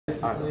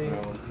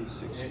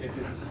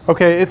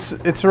Okay,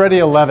 it's already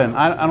 11.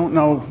 I don't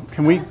know.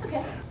 Can we?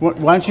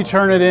 Why don't you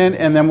turn it in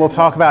and then we'll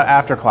talk about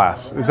after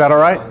class? Is that all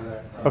right?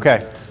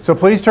 Okay. So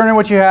please turn in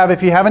what you have.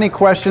 If you have any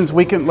questions,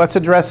 let's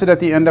address it at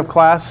the end of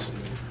class.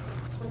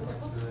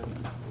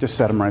 Just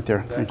set them right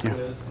there. Thank you.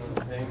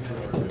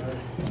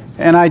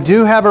 And I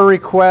do have a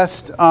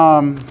request.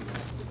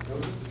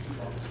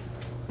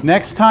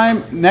 Next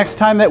time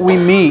that we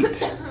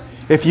meet,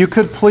 if you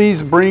could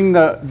please bring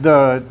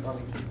the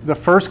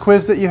first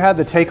quiz that you had,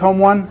 the take-home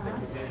one.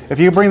 If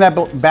you bring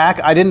that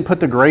back, I didn't put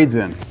the grades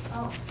in.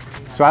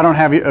 So I don't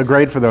have a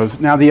grade for those.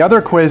 Now the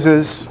other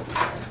quizzes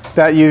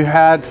that you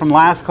had from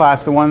last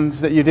class, the ones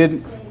that you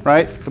did,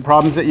 right? The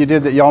problems that you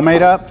did that y'all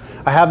made up,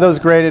 I have those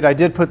graded. I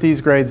did put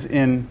these grades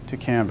into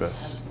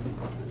Canvas.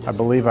 I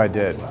believe I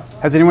did.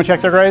 Has anyone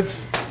checked their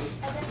grades?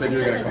 You said you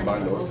were going to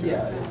combine those?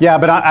 Yeah,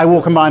 but I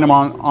will combine them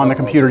on the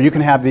computer. You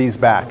can have these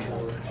back.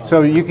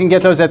 So you can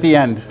get those at the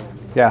end.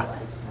 Yeah.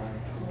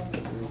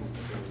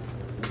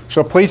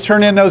 So please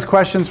turn in those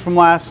questions from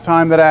last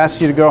time that I asked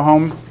you to go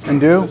home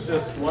and do. It was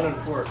just 1 and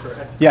 4,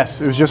 correct?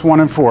 Yes, it was just 1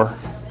 and 4.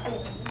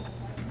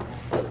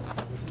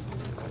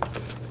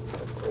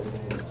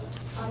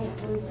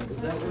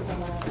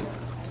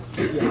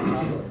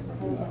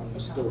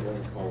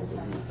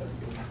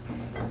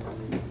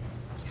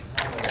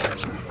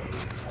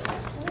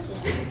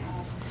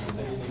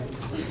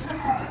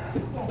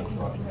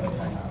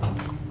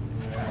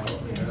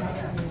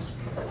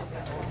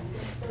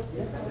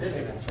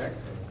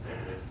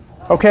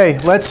 Okay,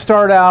 let's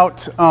start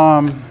out.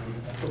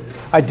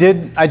 I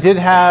did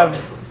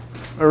have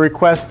a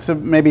request to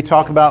maybe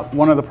talk about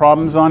one of the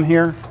problems on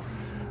here.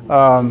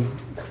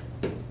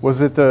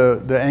 Was it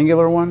the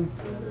angular one?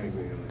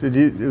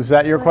 Was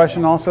that your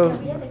question also? Yeah,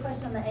 we had the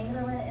question on the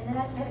angular one, and then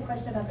I just had a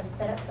question about the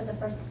setup for the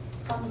first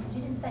problem, because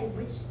you didn't say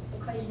which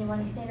equation you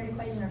wanted, standard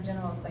equation or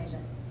general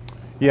equation.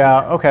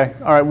 Yeah, okay.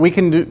 All right, we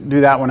can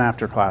do that one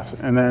after class.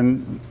 And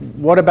then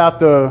what about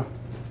the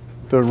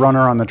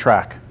runner on the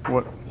track?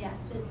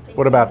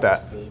 What about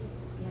that?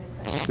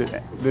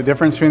 The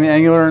difference between the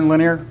angular and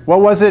linear? What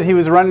was it? He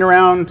was running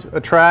around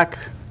a track.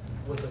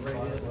 With the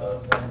radius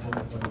of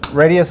 120.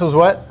 Radius was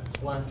what?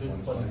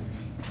 120.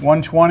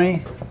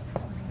 120.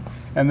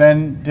 And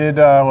then did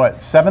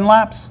what? 7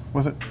 laps?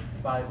 Was it?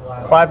 5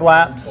 laps. 5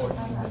 laps.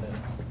 14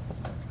 minutes.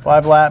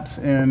 5 laps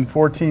in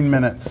 14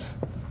 minutes.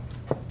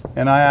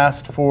 And I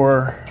asked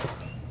for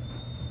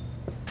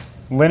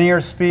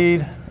linear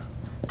speed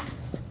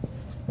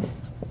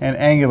and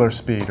angular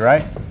speed,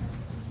 right?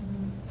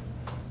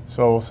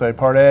 So we'll say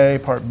part A,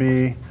 part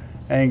B,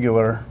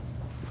 angular.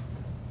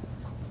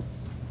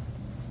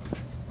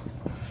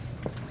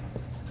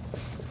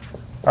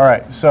 All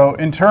right, so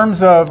in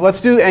terms of, let's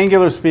do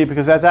angular speed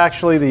because that's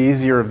actually the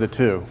easier of the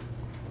two.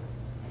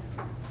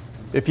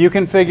 If you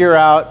can figure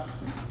out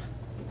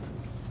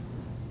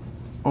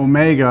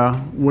omega,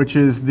 which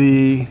is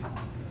the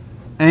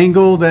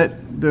angle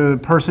that the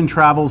person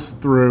travels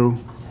through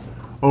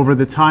over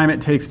the time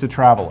it takes to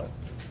travel it,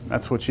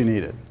 that's what you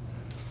needed.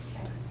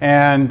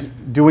 And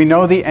do we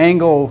know the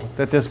angle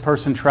that this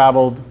person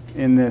traveled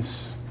in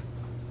this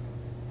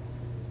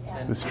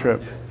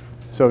trip?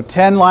 So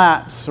 10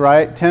 laps,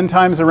 right? 10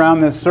 times around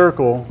this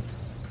circle.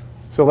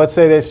 So let's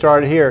say they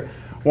started here.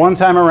 1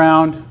 time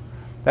around,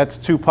 that's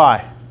 2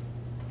 pi,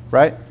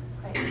 right?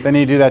 Then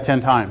you do that 10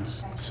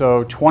 times.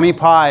 So 20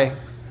 pi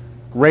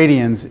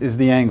radians is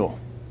the angle.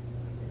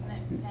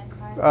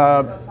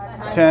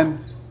 10.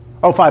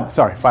 Oh, 5.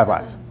 Sorry, 5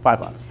 laps.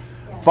 5 laps.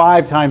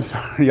 5 times,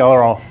 y'all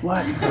are all,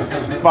 what?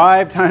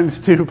 5 times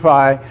 2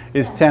 pi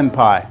is 10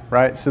 pi,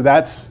 right? So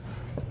that's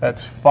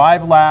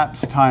 5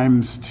 laps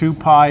times 2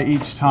 pi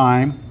each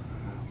time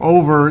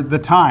over the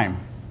time,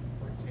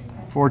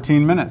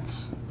 14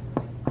 minutes.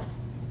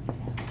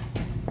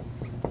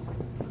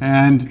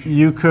 And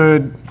you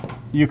could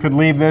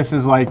leave this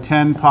as like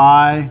 10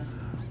 pi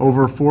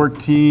over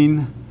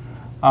 14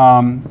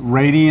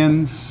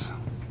 radians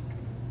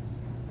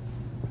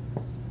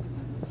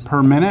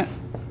per minute.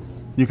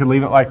 You could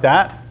leave it like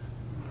that,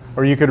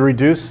 or you could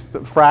reduce the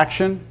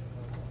fraction.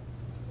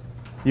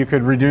 You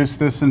could reduce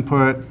this and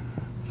put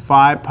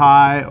 5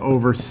 pi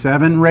over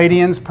 7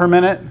 radians per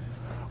minute.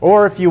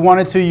 Or if you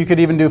wanted to, you could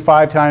even do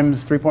 5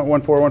 times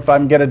 3.1415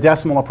 and get a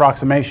decimal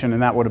approximation,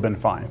 and that would have been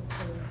fine.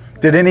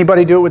 Did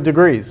anybody do it with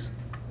degrees?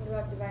 What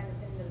about dividing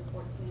 10 to the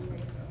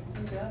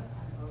 14?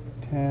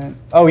 10.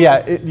 Oh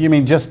yeah, you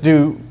mean just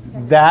do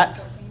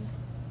that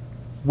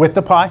with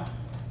the pi?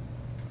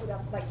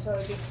 Like, so it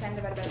would be 10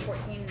 divided by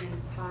 14 and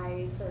then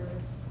pi for...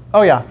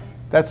 Oh yeah,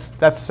 that's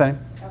the same.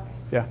 Okay.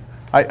 Yeah,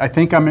 I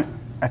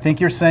think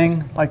you're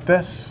saying like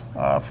this,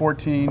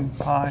 14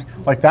 pi,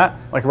 like that,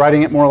 like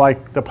writing it more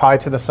like the pi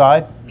to the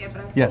side. Yeah,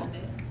 but I yes. solved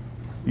it.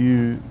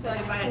 You. So I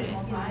divided it.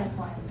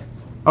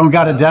 Oh,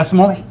 got a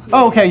decimal?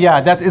 Oh, okay, yeah.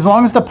 That's as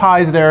long as the pi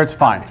is there, it's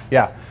fine.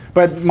 Yeah.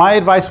 But my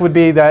advice would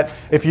be that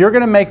if you're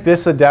going to make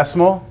this a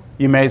decimal,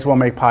 you may as well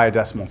make pi a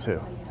decimal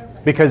too.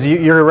 Because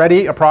you're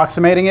already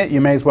approximating it,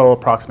 you may as well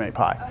approximate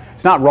pi.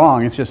 It's not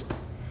wrong, it's just,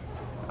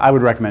 I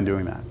would recommend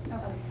doing that.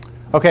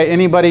 Okay,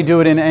 anybody do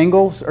it in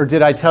angles, or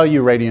did I tell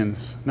you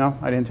radians? No,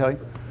 I didn't tell you?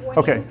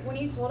 Okay. When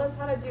you told us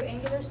how to do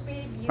angular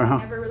speed, you Uh-huh.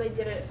 never really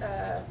did it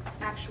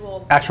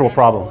actual Actual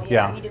problem,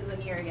 yeah. You did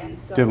linear again.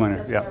 So Did linear,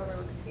 that's yeah. where we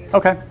were confused.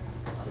 Okay,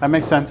 that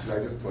makes sense.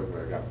 I just plugged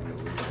what I got from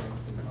the lead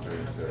and turned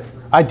it to.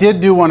 I did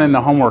do one in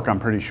the homework, I'm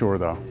pretty sure,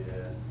 though.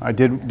 I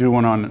did do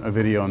one on a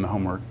video in the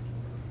homework.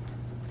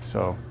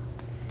 So,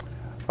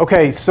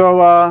 okay,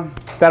 so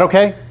that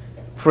okay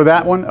for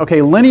that one?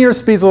 Okay, linear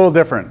speed's a little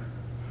different.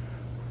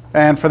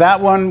 And for that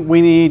one,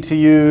 we need to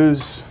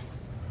use,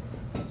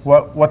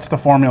 what's the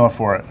formula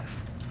for it?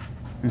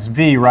 It's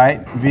V,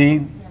 right?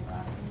 V.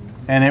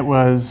 And it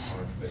was,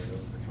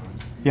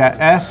 yeah,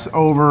 S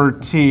over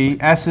T.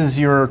 S is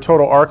your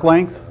total arc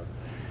length.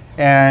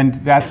 And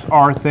that's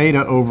R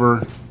theta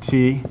over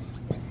T.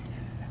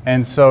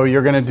 And so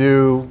you're going to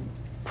do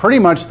pretty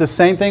much the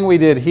same thing we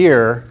did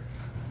here,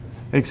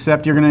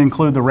 except you're going to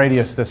include the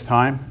radius this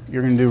time.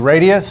 You're going to do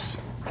radius,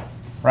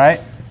 right,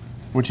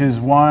 which is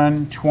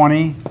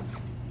 120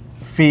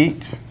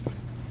 feet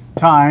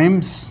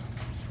times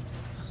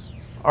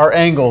our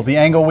angle, the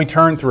angle we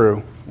turn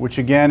through, which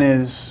again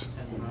is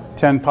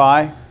 10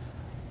 pi.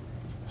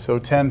 So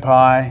 10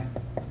 pi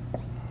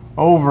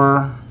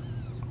over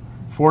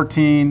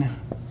 14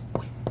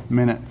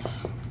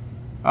 minutes.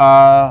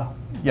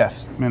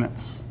 Yes,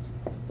 minutes.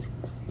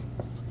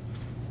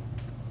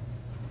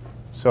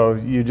 So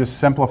you just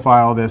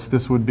simplify all this.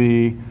 This would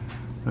be,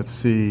 let's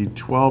see,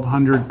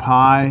 1200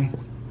 pi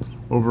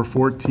over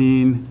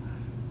 14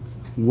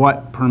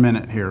 watt per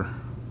minute here.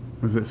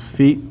 Was this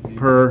feet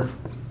per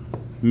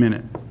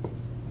minute?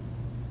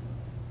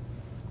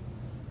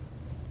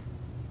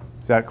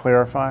 Does that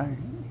clarify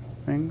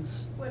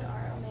things? Would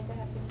R omega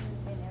have given you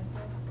the same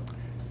answer?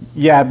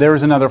 Yeah, there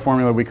was another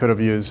formula we could have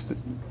used.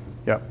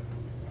 Yep.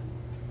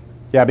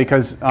 Yeah,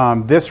 because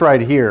this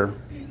right here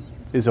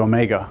is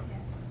omega.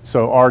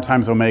 So R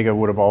times omega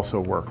would have also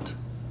worked.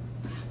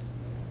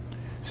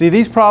 See,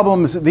 these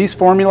problems, these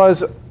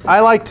formulas,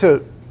 I like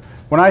to,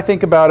 when I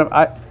think about them,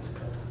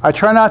 I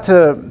try not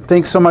to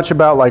think so much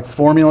about like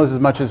formulas as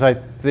much as I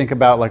think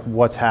about like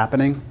what's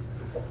happening.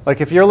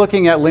 Like if you're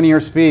looking at linear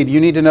speed, you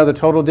need to know the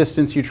total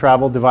distance you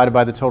traveled divided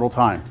by the total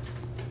time,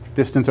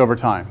 distance over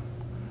time.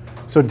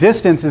 So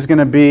distance is going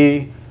to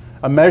be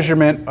a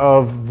measurement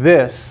of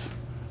this,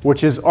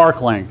 which is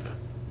arc length.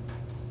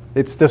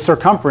 It's the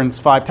circumference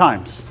 5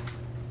 times,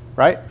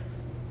 right?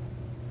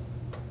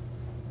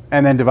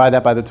 And then divide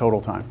that by the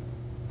total time.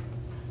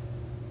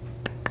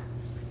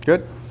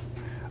 Good?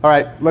 All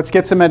right, let's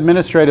get some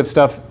administrative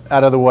stuff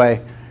out of the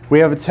way. We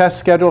have a test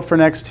scheduled for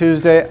next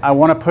Tuesday. I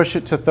want to push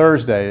it to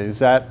Thursday. Is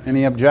that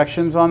any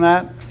objections on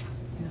that?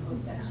 No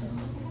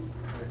objections.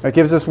 That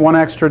gives us 1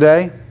 extra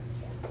day?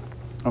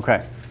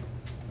 Okay.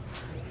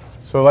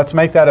 So let's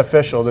make that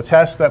official. The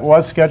test that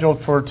was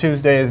scheduled for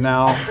Tuesday is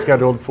now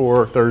scheduled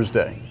for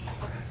Thursday.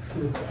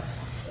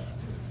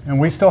 And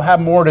we still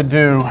have more to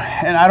do.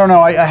 And I don't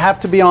know, I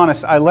have to be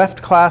honest. I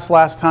left class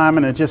last time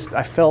and I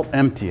felt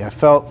empty. I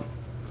felt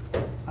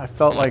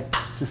like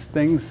just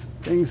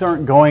things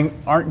aren't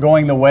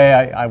going the way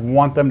I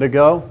want them to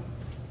go.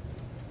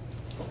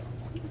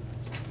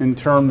 In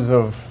terms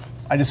of,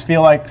 I just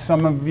feel like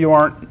some of you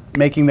aren't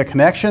making the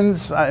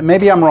connections.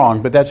 Maybe I'm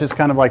wrong, but that's just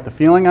kind of like the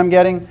feeling I'm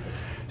getting.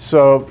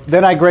 So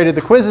then I graded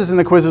the quizzes, and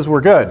the quizzes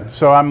were good.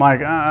 So I'm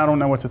like, I don't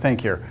know what to think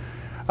here.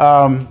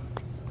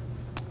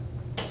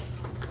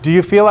 Do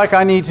you feel like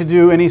I need to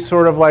do any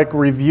sort of like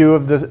review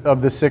of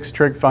the 6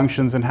 trig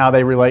functions and how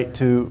they relate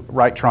to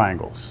right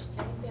triangles?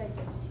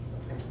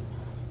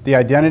 The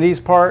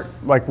identities part,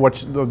 like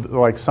what's the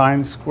like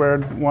sine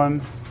squared one?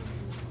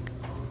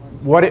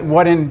 What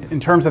in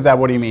terms of that?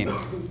 What do you mean? I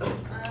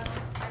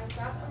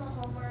stopped on the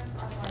homework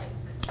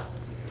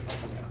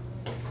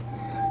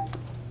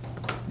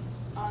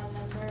on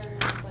numbers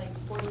like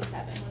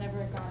 47,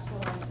 whenever it got to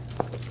like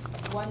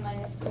 1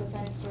 minus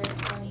cosine squared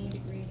 20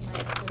 degrees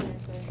minus cosine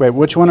squared. Wait,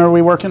 which one are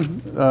we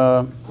working?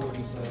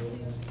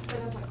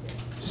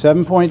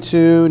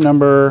 7.2,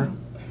 number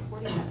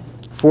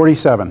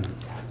 47.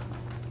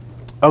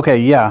 Okay,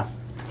 yeah.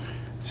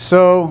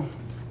 So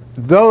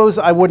those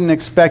I wouldn't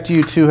expect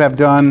you to have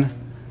done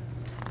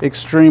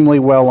extremely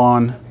well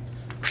on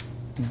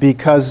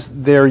because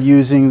they're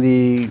using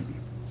the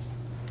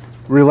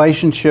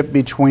relationship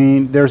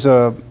between, there's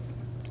a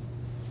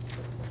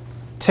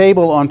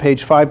table on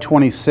page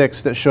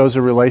 526 that shows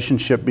a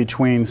relationship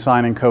between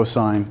sine and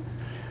cosine.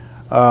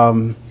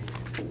 And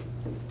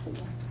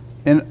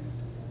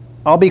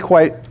I'll be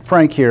quite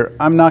frank here,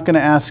 I'm not going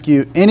to ask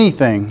you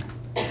anything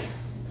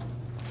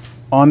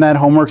on that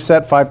homework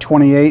set,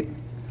 528,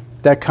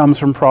 that comes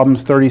from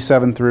problems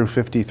 37 through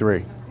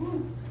 53.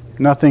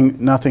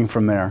 Nothing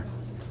from there.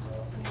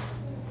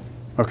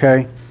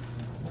 Okay?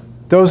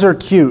 Those are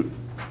cute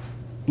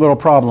little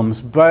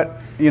problems, but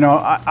you know,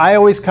 I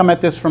always come at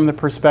this from the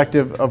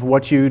perspective of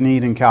what you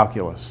need in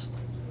calculus.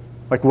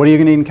 Like what are you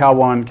going to need in Cal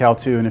 1, Cal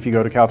 2, and if you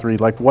go to Cal 3,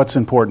 like what's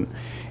important?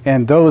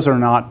 And those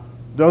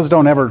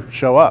don't ever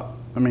show up.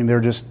 I mean,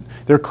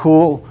 they're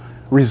cool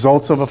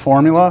results of a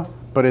formula,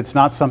 but it's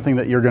not something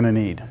that you're going to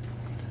need.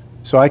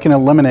 So I can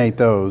eliminate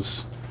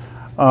those.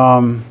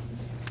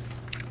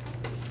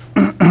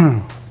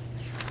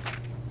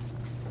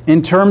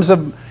 In terms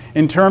of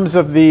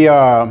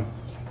the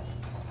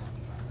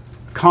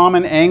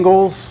common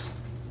angles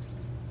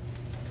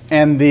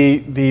and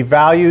the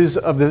values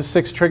of the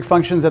 6 trig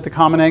functions at the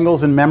common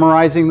angles and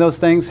memorizing those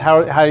things,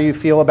 how do you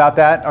feel about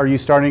that? Are you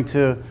starting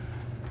to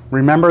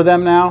remember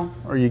them now?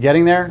 Are you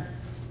getting there?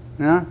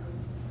 Yeah?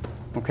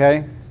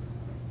 Okay.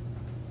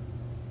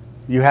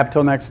 You have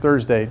till next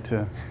Thursday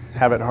to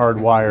have it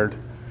hardwired.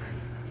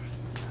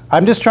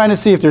 I'm just trying to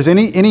see if there's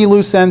any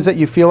loose ends that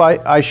you feel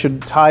I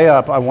should tie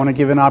up. I want to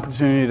give an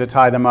opportunity to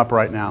tie them up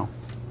right now.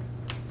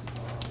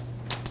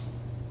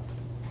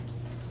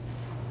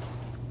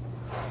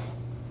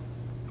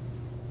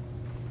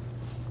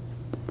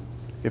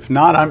 If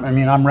not,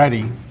 I'm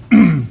ready.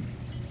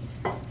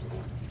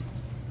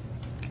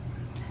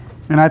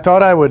 And I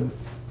thought I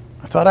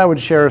would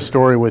share a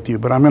story with you,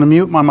 but I'm going to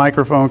mute my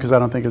microphone because I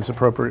don't think it's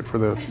appropriate for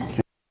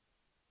the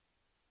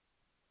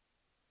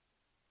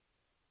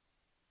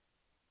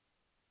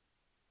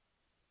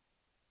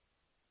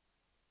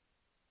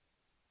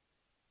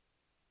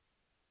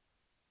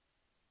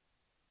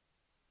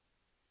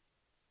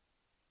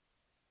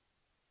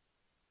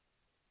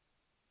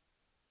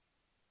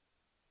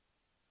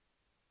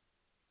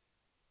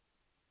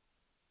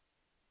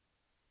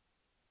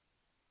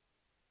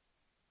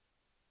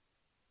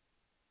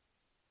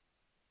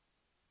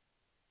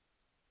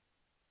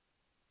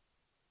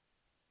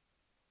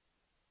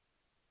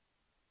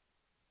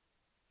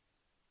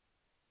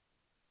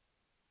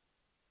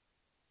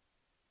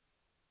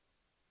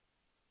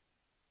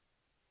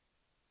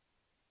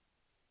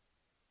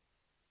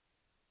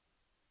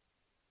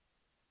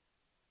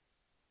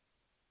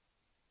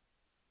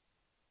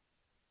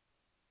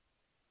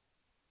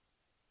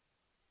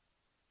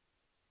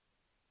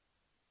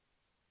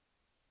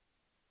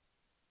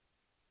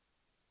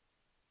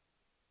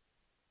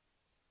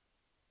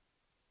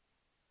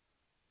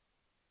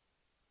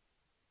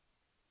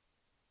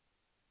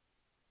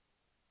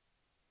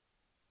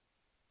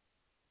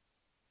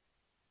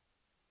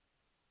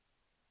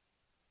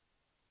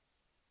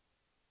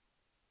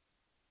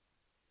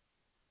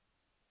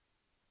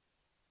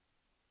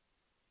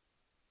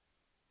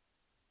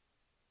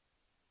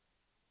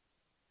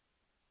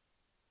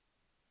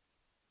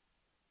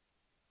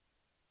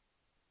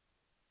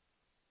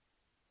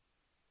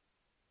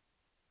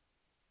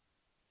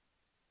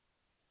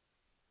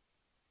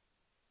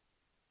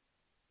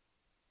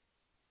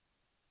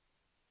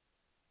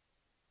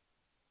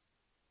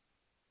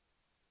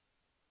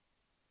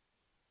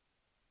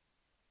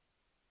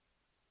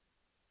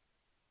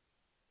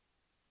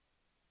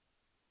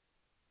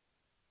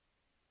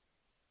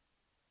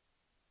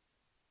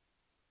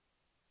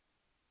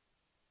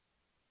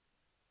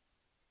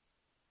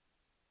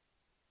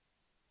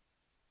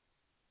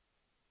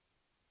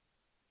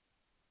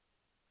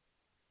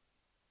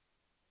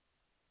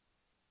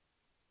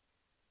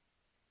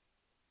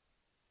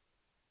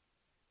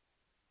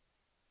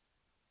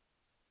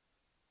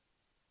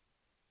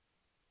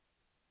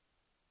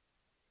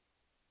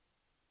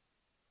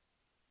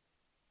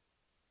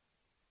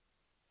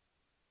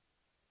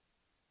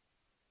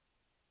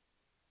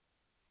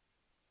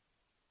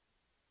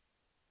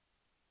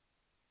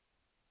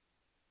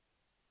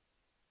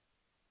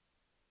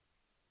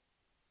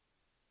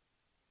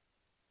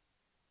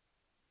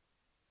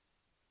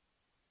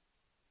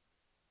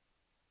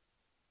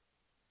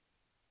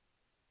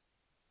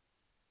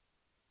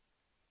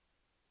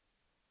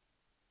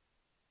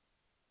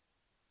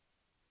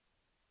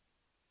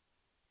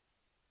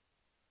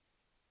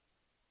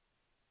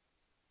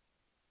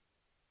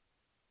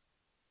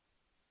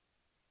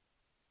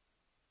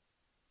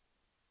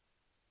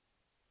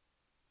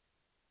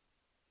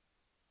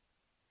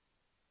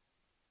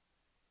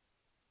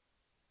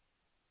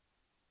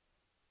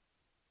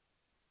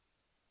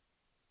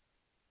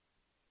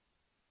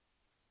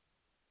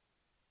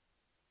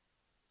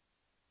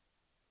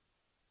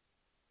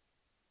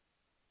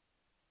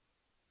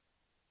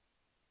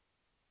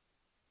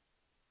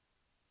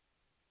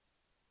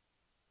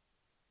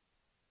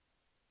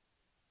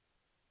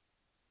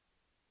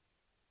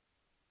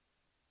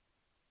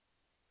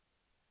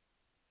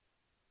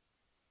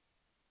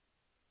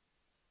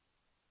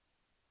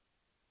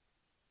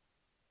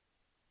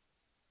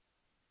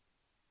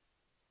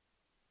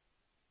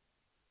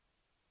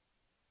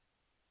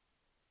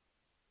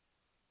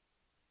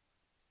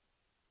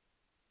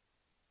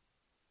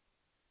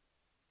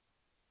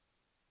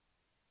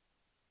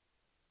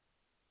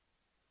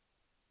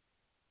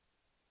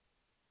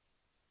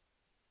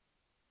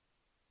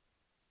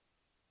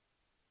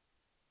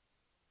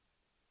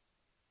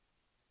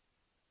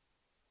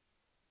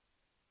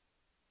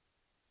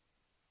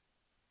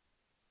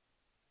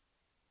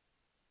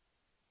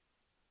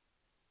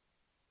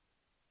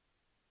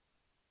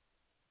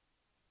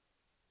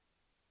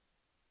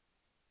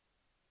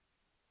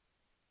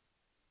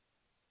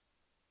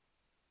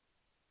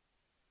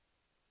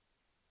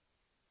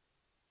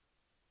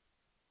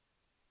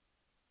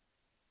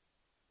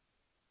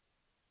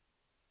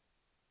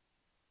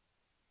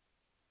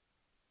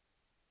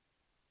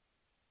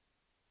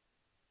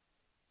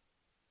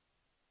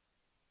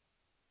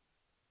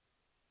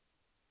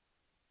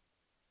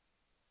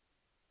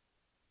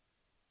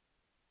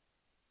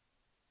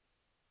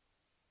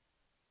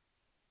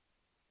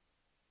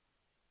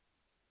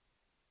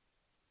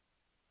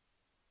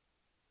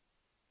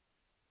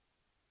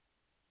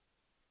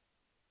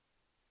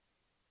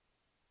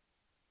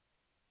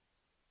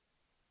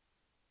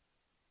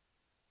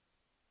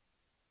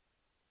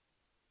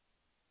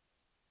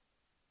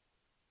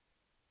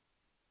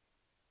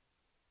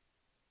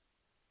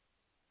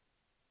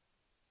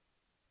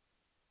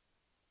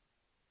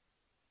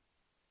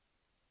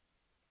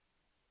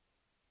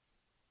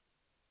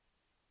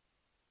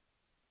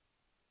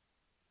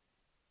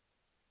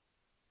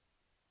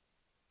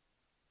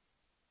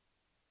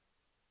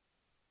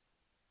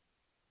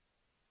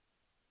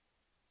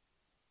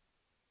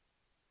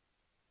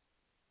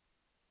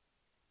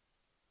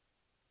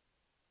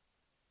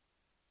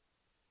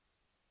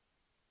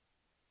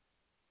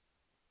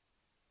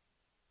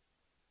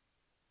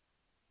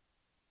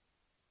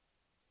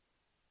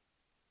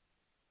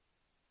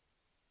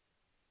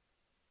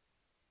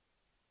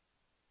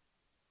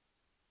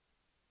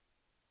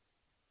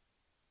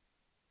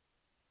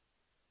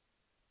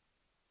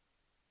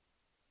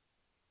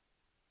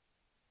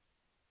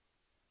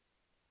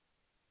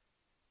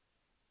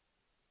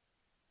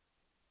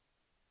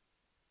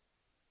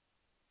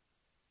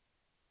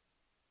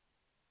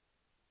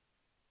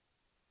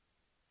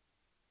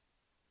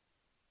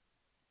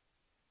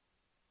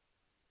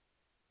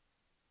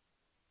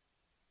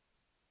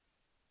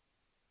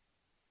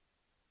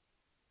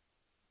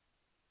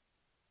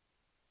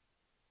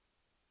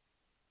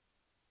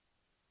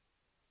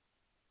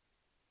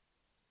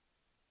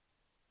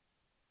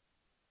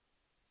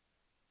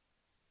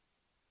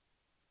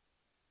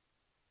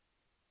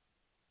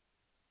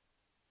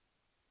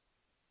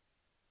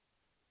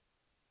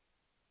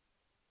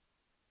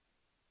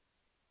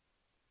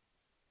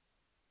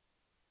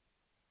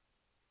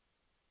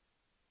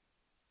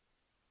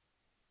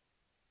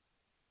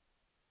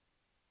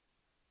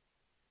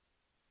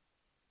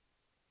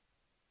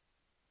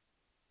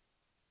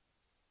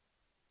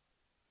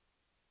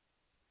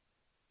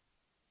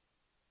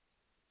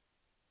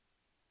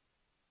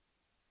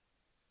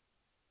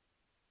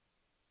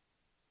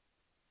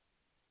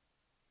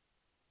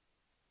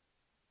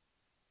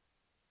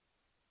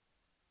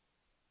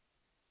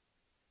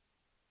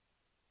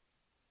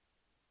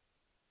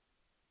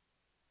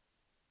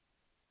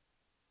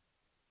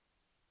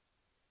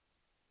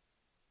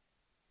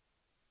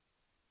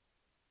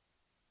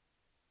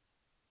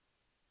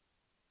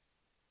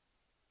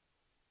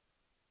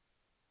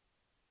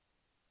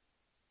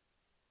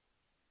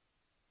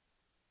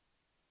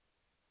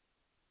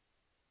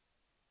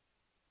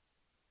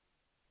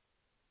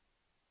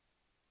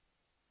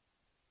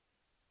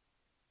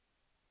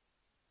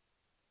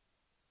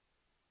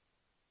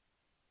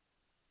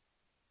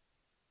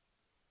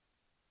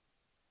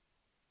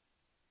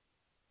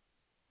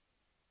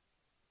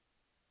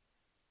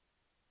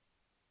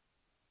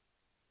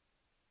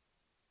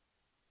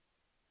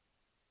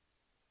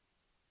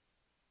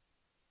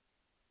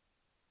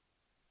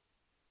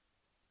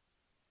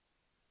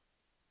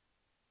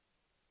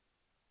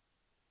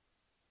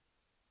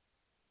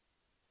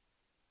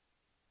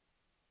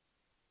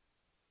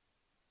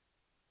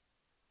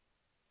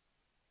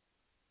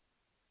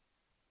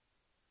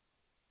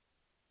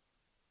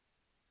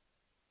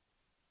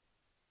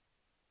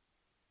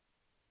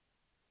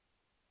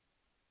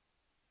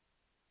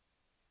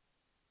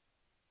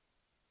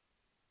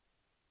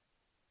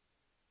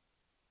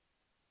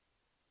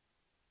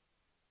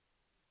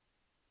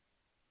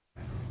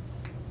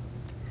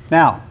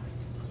Now,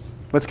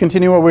 let's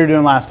continue what we were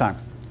doing last time.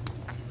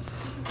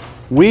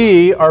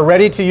 We are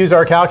ready to use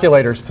our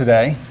calculators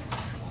today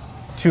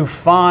to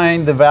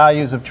find the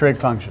values of trig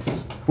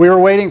functions. We were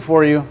waiting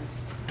for you,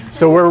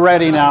 so we're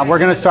ready now. We're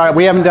going to start.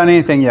 We haven't done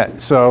anything yet,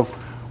 so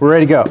we're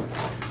ready to go.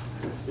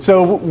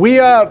 So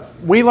we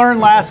learned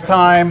last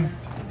time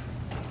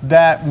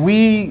that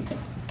we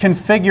can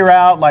figure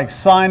out like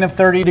sine of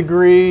 30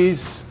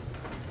 degrees,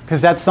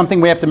 because that's something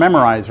we have to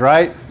memorize,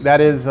 right?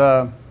 That is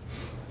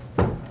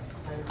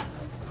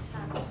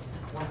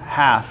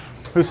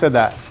half. Who said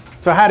that?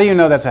 So how do you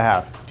know that's a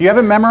half? Do you have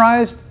it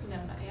memorized? No,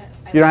 not yet.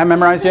 You don't have it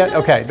memorized yet?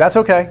 Okay, that's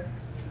okay.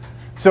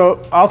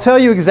 So I'll tell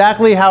you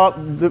exactly how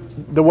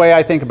the way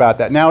I think about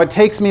that. Now it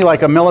takes me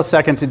like a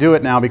millisecond to do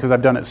it now because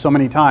I've done it so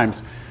many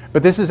times.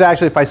 But this is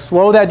actually, if I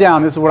slow that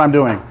down, this is what I'm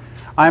doing.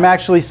 I'm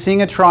actually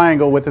seeing a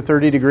triangle with a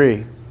 30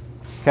 degree.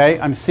 Okay,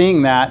 I'm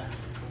seeing that.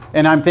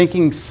 And I'm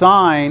thinking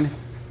sine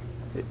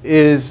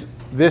is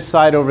this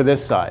side over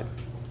this side.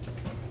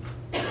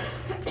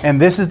 And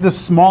this is the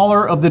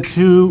smaller of the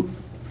two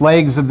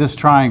legs of this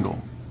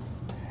triangle.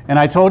 And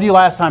I told you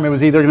last time it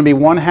was either going to be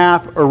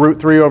 1/2 or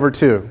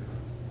 √3/2.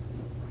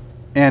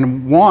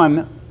 And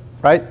 1,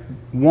 right?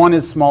 1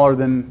 is smaller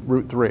than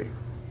 √3.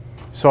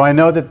 So I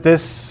know that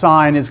this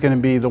sign is going to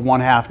be the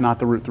 1/2, not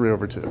the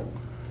 √3/2.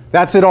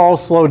 That's it all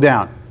slowed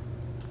down.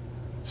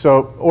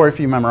 So, or if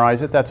you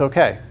memorize it, that's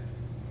okay.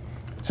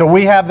 So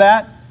we have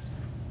that.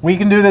 We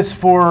can do this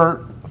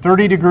for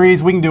 30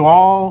 degrees. We can do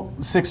all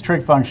 6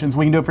 trig functions.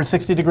 We can do it for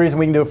 60 degrees, and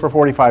we can do it for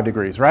 45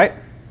 degrees, right?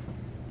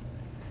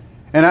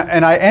 And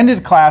I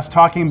ended class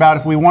talking about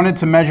if we wanted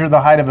to measure the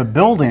height of a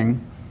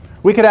building,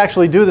 we could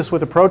actually do this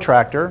with a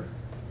protractor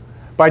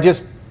by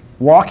just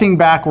walking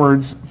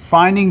backwards,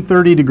 finding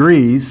 30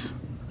 degrees,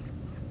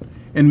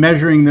 and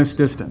measuring this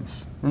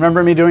distance.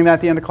 Remember me doing that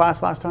at the end of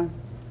class last time?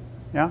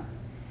 Yeah?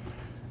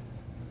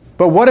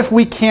 But what if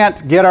we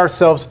can't get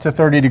ourselves to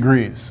 30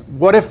 degrees?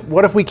 What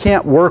if we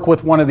can't work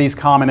with one of these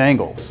common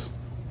angles?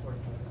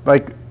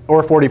 Like,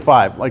 or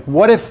 45. Like,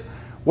 what if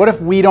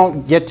we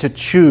don't get to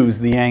choose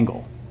the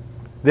angle?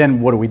 Then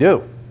what do we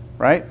do,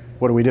 right?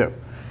 What do we do?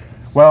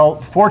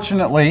 Well,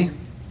 fortunately,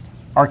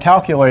 our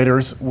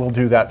calculators will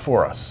do that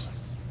for us.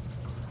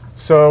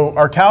 So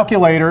our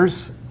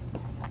calculators,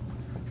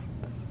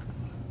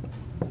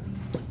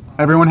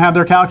 everyone have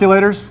their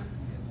calculators?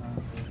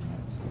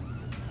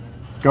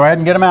 Go ahead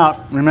and get them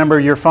out. Remember,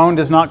 your phone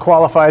does not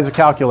qualify as a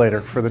calculator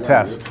for the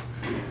test.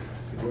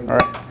 All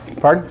right.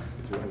 Pardon?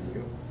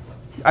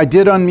 I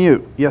did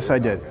unmute. Yes, I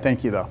did.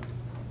 Thank you, though.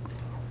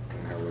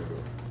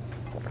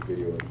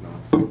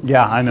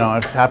 Yeah, I know.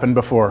 It's happened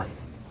before.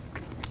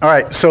 All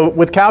right. So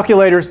with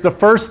calculators, the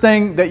first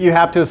thing that you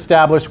have to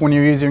establish when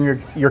you're using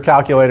your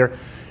calculator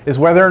is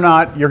whether or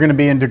not you're going to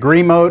be in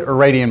degree mode or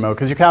radian mode,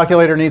 because your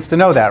calculator needs to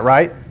know that,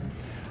 right?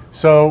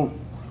 So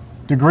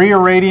degree or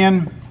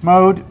radian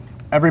mode,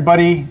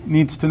 everybody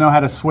needs to know how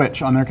to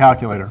switch on their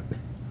calculator.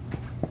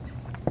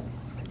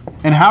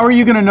 And how are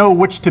you going to know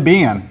which to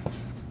be in?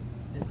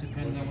 It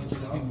depends on what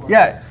you're looking for.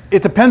 Yeah,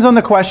 it depends on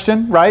the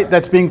question, right,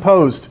 that's being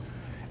posed.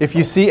 If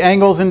you see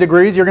angles in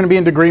degrees, you're going to be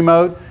in degree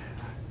mode,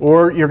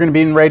 or you're going to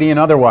be in radian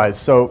otherwise.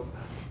 So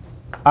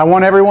I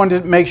want everyone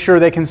to make sure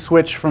they can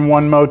switch from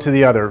one mode to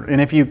the other. And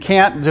if you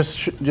can't,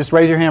 just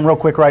raise your hand real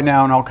quick right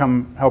now, and I'll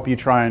come help you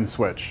try and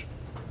switch.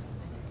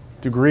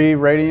 Degree,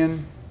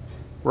 radian,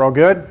 we're all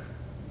good?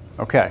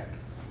 Okay.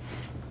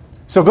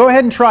 So go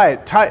ahead and try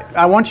it.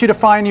 I want you to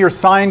find your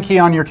sine key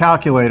on your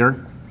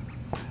calculator.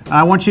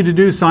 I want you to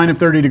do sine of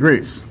 30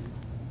 degrees.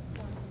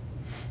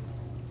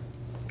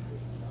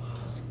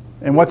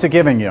 And what's it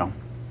giving you?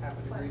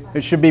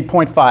 It should be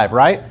 0.5,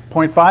 right?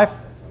 0.5?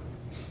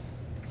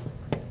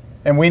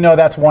 And we know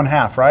that's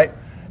 1/2, right?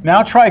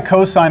 Now try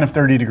cosine of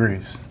 30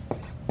 degrees.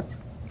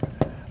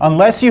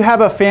 Unless you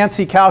have a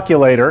fancy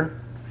calculator,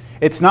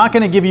 it's not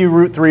going to give you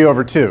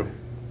 √3/2.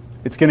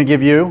 It's going to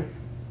give you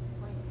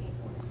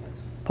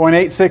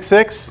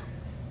 0.866?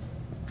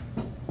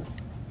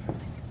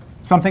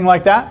 Something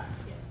like that?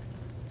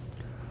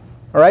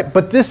 All right,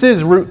 but this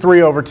is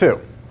 √3/2.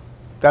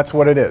 That's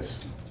what it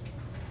is.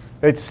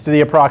 It's the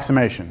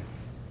approximation.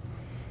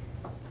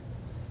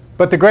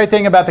 But the great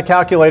thing about the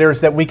calculator is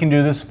that we can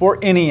do this for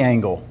any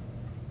angle.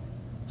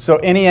 So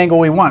any angle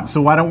we want. So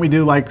why don't we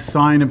do like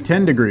sine of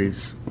 10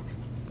 degrees?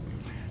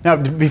 Now,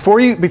 before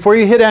you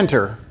hit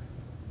enter,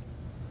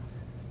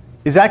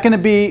 is that going to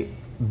be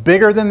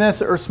bigger than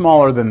this or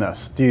smaller than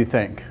this, do you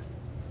think?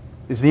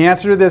 Is the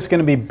answer to this going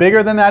to be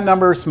bigger than that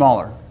number or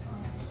smaller?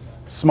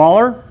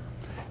 Smaller?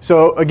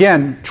 So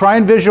again, try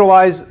and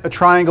visualize a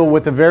triangle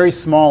with a very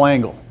small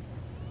angle.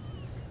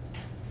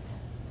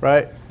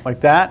 Right?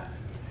 Like that.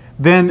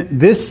 Then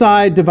this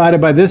side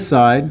divided by this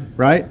side,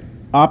 right?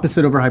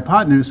 Opposite over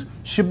hypotenuse,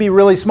 should be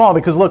really small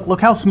because look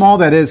how small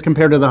that is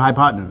compared to the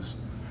hypotenuse.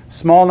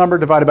 Small number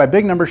divided by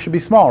big number should be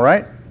small,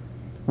 right?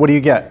 What do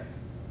you get?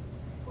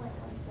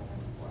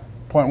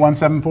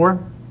 0.174.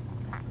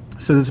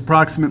 So this is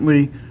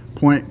approximately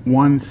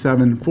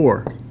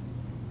 0.174.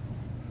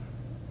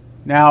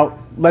 Now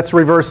let's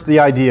reverse the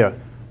idea.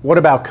 What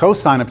about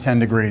cosine of 10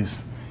 degrees?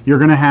 you're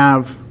going to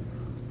have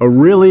a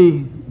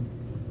really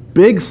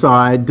big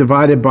side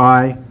divided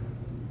by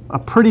a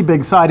pretty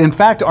big side. In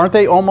fact, aren't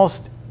they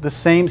almost the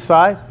same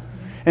size?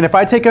 And if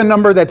I take a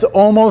number that's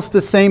almost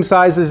the same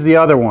size as the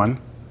other one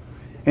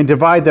and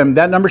divide them,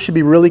 that number should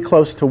be really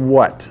close to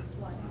what?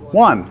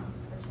 1.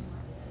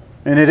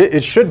 And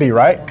it should be,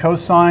 right?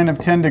 Cosine of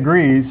 10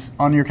 degrees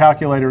on your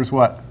calculator is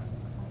what?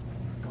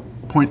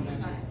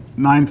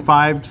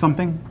 0.95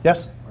 something?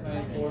 Yes?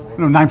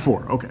 No,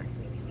 94. Okay.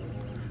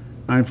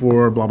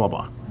 94, blah, blah,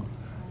 blah.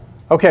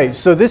 Okay,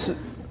 so this,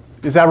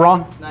 is that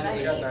wrong?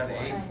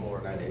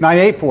 984.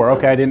 984.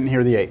 Okay, I didn't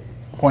hear the 8.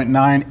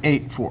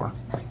 0.984.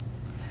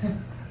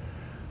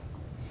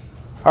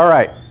 All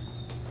right.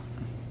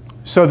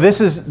 So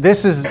this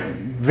is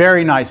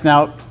very nice.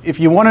 Now, if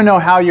you want to know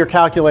how your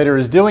calculator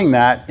is doing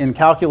that, in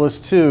Calculus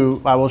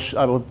 2, I would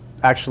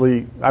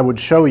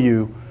show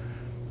you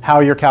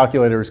how your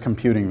calculator is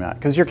computing that.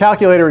 Because your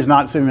calculator is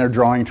not sitting there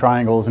drawing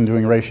triangles and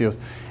doing ratios.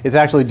 It's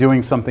actually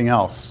doing something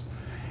else.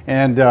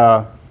 And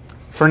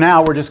for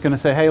now, we're just going to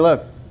say, hey,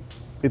 look,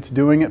 it's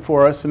doing it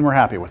for us, and we're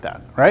happy with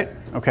that, right?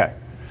 Okay.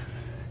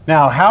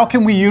 Now, how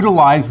can we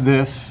utilize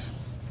this?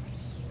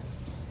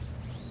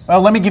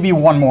 Well, let me give you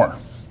one more.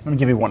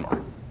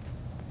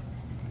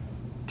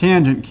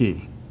 Tangent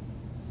key.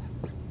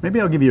 Maybe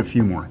I'll give you a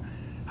few more.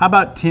 How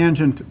about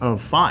tangent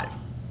of 5?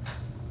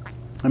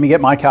 Let me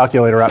get my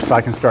calculator out so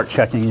I can start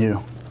checking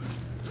you.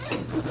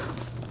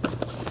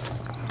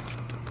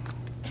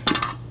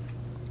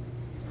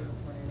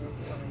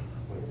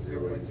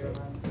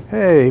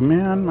 Hey,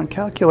 man, my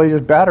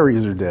calculator's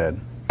batteries are dead.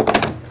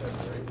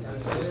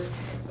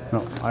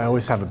 No, I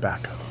always have a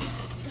backup.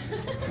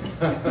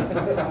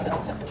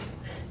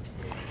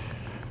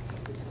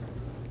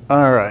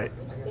 All right.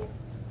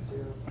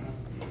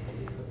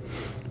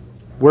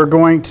 We're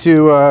going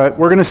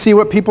to see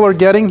what people are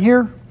getting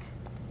here.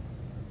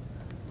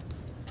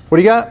 What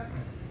do you got?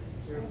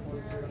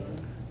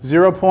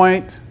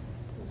 0.087.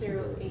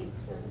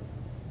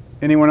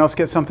 Anyone else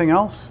get something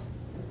else?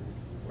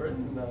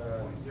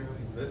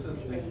 This is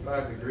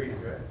 5 degrees,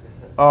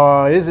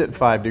 right? Is it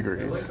 5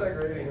 degrees? It looks like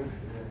radians.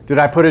 Did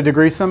I put a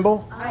degree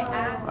symbol? I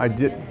asked. I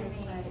did.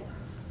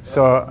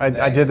 So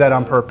I did that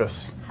on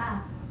purpose.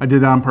 I did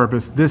that on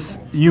purpose.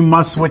 You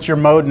must switch your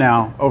mode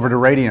now over to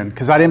radian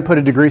because I didn't put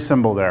a degree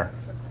symbol there.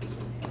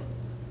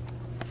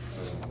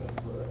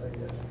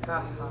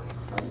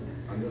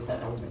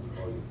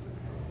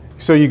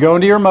 So you go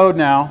into your mode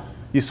now,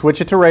 you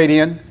switch it to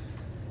radian,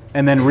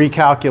 and then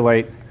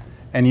recalculate,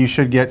 and you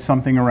should get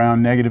something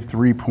around negative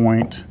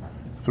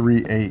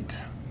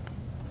 3.38.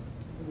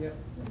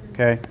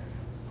 Okay?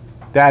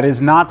 That is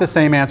not the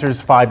same answer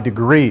as 5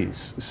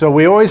 degrees. So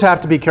we always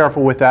have to be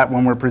careful with that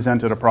when we're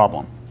presented a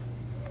problem.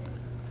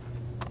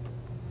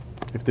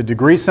 If the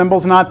degree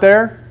symbol's not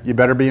there, you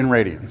better be in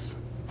radians.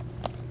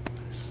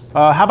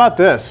 How about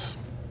this?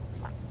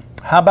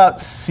 How about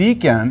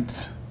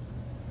secant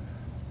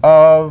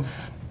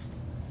of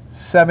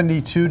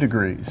 72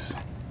 degrees?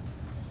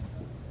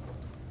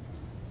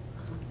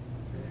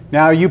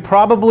 Now, you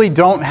probably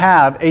don't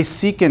have a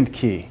secant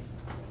key.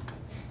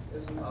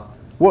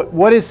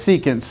 What is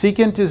secant?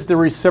 Secant is the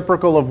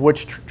reciprocal of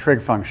which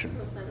trig function?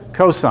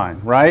 Cosine,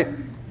 right?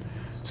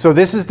 So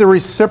this is the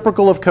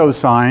reciprocal of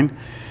cosine.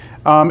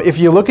 If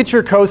you look at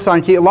your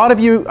cosine key, a lot of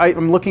you,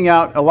 I'm looking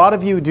out, a lot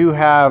of you do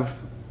have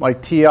like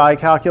TI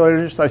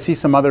calculators. I see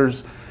some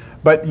others.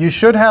 But you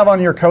should have on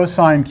your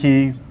cosine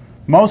key,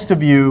 most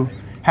of you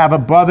have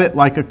above it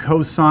like a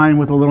cosine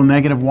with a little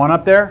 -1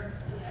 up there.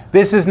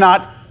 This is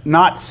not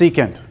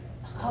secant.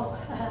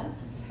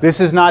 This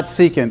is not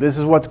secant. This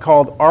is what's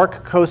called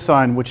arc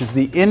cosine, which is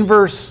the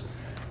inverse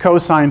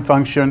cosine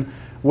function,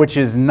 which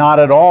is not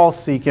at all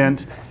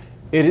secant.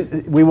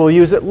 We will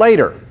use it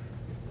later,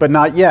 but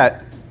not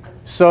yet.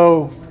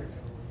 So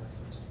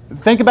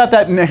think about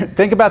that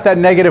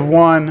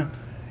 -1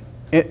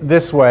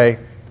 this way.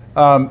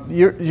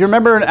 You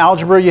remember in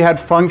algebra you had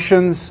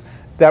functions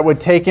that would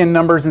take in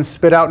numbers and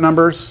spit out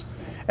numbers,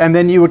 and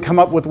then you would come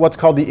up with what's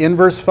called the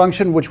inverse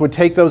function, which would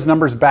take those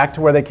numbers back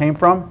to where they came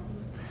from?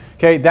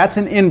 Okay, that's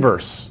an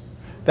inverse.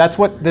 That's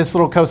what this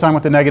little cosine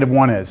with the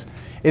 -1 is.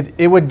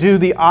 It would do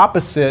the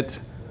opposite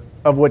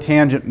of what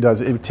tangent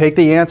does. It would take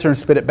the answer and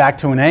spit it back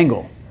to an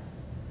angle.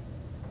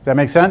 Does that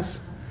make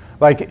sense?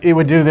 Like it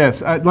would do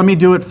this. Let me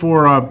do it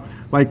for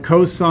like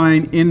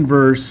cosine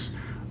inverse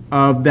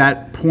of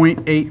that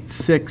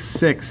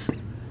 0.866.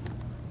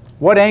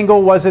 What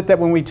angle was it that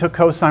when we took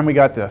cosine we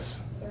got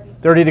this?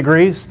 30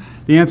 degrees?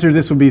 The answer to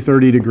this would be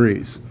 30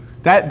 degrees.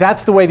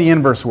 That's the way the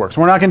inverse works.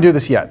 We're not going to do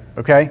this yet,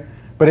 okay?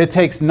 But it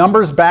takes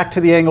numbers back to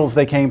the angles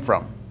they came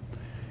from.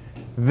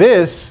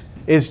 This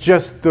is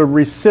just the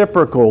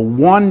reciprocal,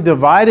 1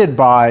 divided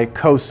by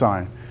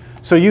cosine.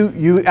 So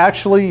you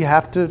actually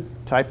have to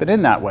type it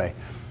in that way.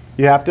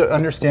 You have to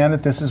understand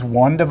that this is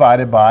 1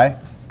 divided by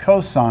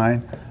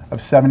cosine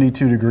of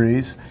 72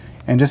 degrees.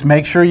 And just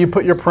make sure you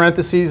put your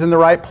parentheses in the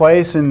right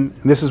place. And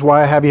this is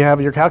why I have you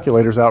have your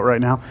calculators out right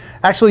now.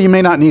 Actually, you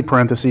may not need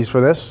parentheses for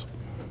this.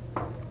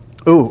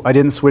 Ooh, I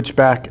didn't switch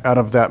back out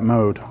of that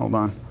mode. Hold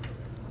on.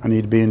 I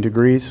need to be in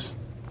degrees.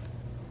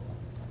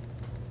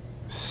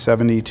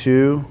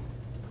 72.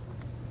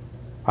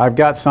 I've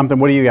got something.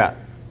 What do you got?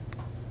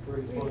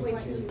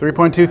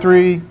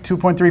 3.23,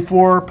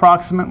 2.34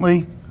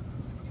 approximately.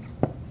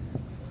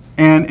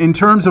 And in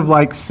terms of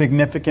like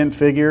significant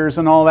figures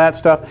and all that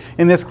stuff,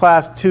 in this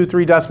class, 2,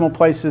 3 decimal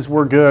places,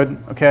 we're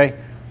good, okay?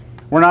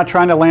 We're not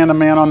trying to land a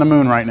man on the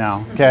moon right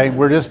now, okay?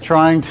 We're just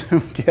trying to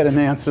get an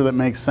answer that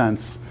makes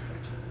sense.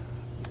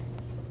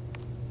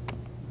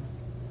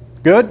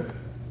 Good?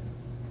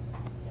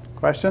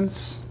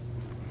 Questions?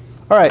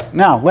 All right,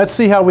 now let's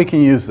see how we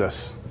can use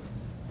this.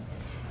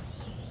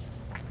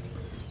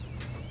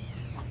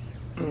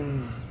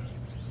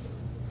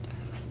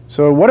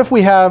 So what if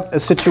we have a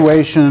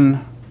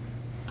situation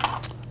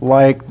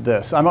like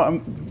this?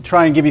 I'm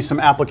trying to give you some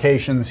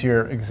applications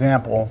here.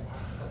 Example.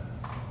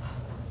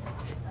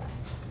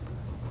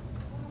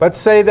 Let's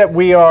say that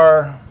we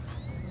are,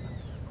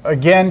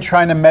 again,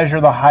 trying to measure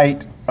the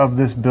height of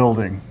this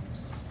building.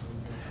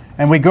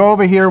 And we go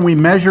over here and we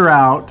measure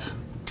out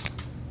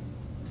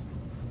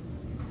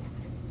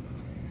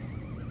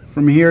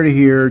from here to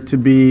here to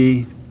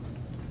be,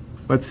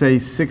 let's say,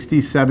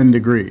 67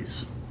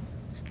 degrees.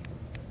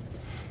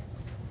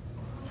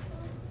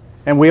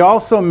 And we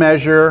also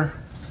measure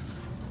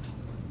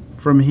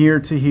from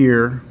here to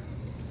here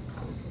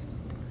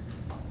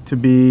to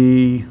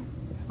be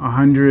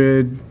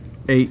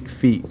 108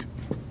 feet.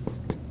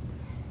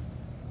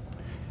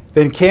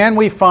 Then can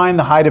we find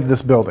the height of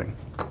this building?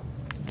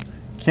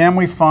 Can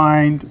we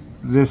find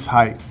this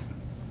height?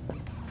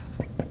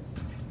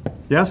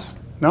 Yes?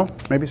 No?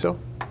 Maybe so?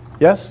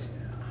 Yes?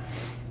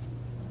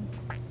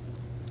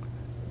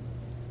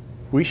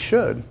 We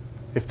should.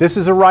 If this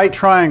is a right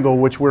triangle,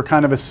 which we're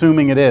kind of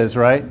assuming it is,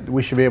 right?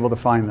 We should be able to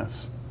find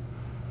this.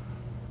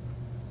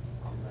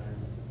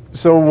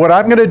 So what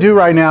I'm going to do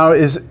right now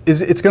is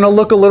it's going to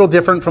look a little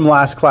different from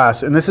last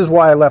class. And this is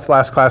why I left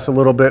last class a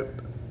little bit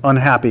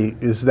unhappy,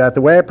 is that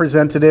the way I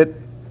presented it,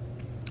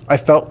 I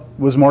felt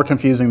was more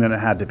confusing than it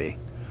had to be.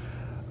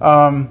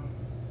 I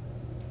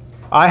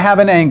have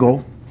an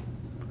angle.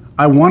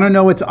 I want to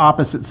know its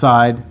opposite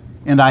side,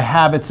 and I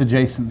have its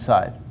adjacent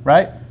side,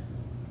 right?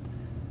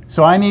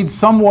 So I need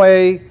some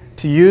way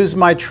to use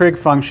my trig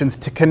functions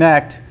to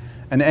connect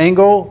an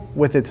angle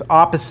with its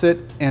opposite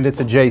and its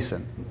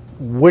adjacent.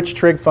 Which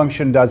trig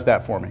function does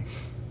that for me?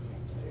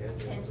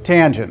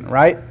 Tangent,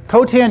 right?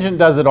 Cotangent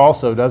does it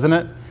also, doesn't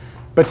it?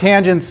 But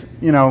tangent's,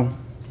 you know,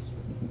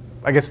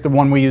 I guess the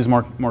one we use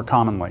more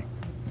commonly.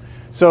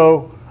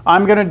 So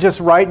I'm going to just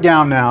write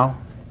down now,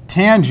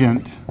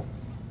 tangent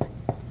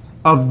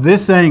of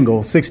this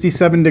angle,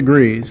 67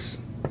 degrees,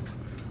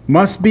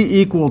 must be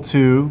equal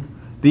to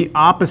the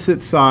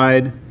opposite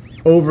side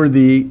over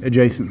the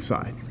adjacent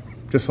side,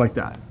 just like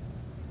that.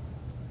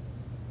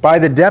 By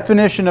the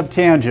definition of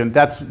tangent,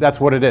 that's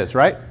what it is,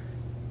 right?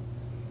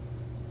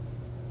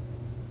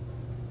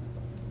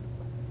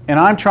 And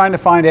I'm trying to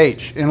find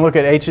h. And look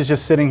at h is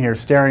just sitting here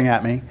staring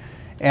at me.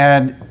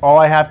 And all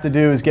I have to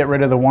do is get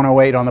rid of the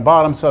 108 on the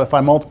bottom. So if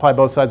I multiply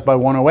both sides by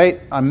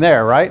 108, I'm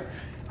there, right?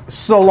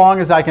 So long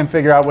as I can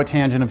figure out what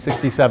tangent of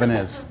 67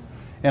 is.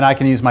 And I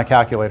can use my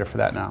calculator for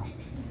that now.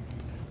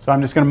 So I'm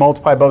just going to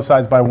multiply both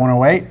sides by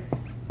 108.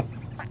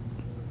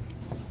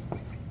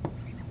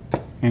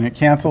 And it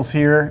cancels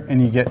here,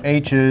 and you get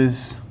h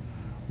is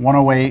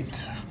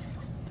 108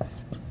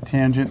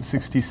 tangent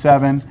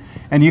 67.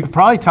 And you could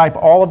probably type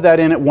all of that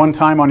in at one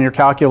time on your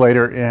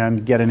calculator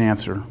and get an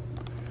answer.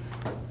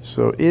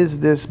 So is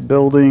this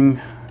building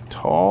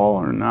tall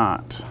or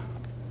not?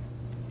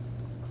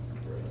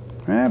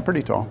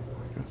 Pretty tall.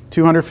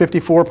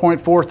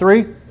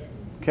 254.43?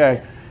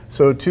 Okay,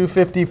 so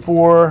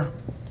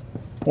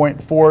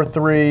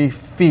 254.43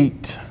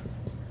 feet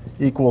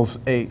equals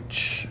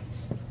h.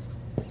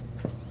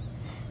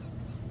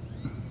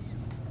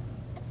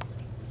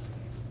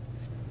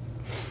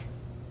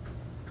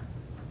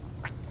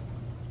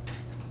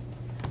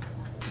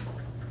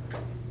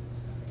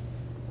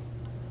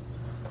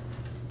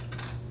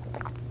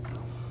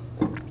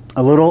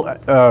 A little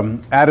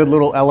added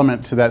little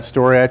element to that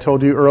story I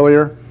told you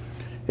earlier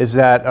is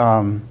that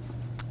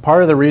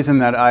part of the reason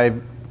that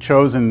I've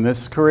chosen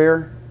this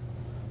career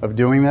of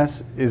doing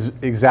this is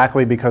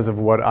exactly because of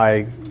what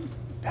I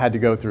had to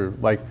go through.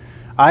 Like,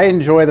 I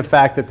enjoy the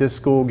fact that this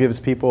school gives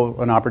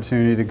people an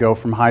opportunity to go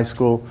from high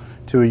school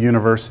to a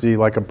university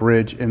like a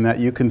bridge, and that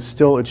you can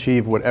still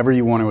achieve whatever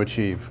you want to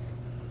achieve.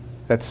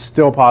 That's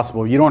still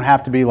possible. You don't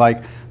have to be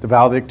like the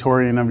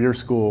valedictorian of your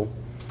school,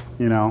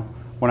 you know.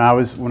 When I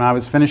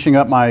was finishing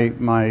up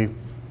my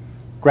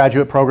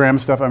graduate program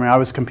stuff, I mean, I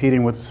was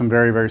competing with some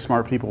very, very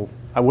smart people.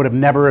 I would have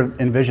never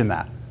envisioned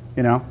that,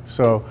 you know?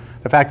 So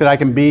the fact that I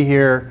can be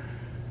here,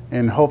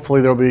 and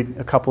hopefully there'll be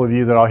a couple of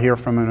you that I'll hear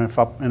from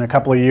in a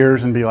couple of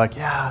years and be like,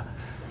 yeah,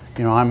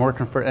 you know, I'm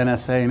working for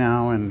NSA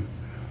now, and,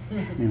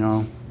 you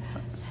know.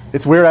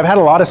 It's weird. I've had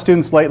a lot of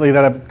students lately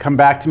that have come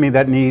back to me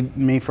that need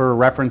me for a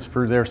reference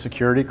for their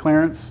security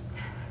clearance.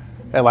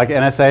 At like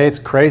NSA, it's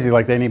crazy.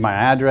 Like, they need my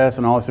address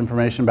and all this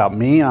information about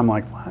me. I'm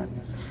like, what?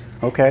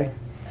 Okay.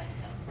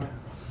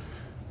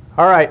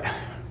 All right.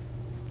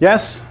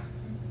 Yes?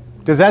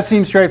 Does that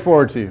seem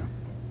straightforward to you?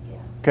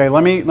 Okay,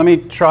 let me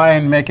try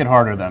and make it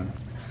harder then.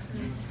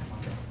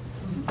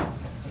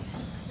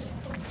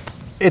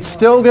 It's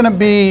still going to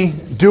be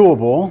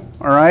doable,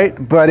 all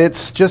right, but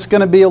it's just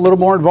going to be a little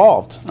more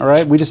involved, all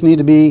right? We just need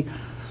to be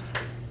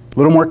a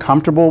little more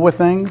comfortable with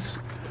things.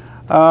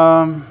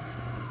 I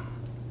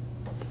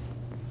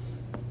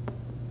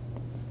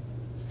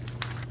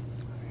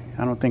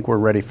don't think we're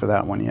ready for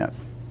that one yet.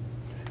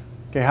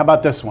 Okay, how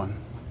about this one?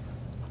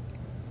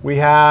 We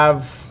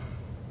have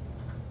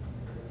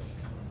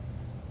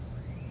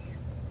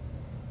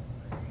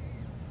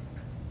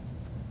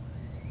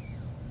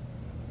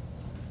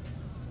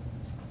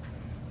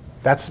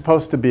that's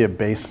supposed to be a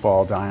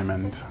baseball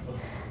diamond.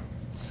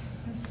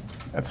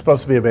 That's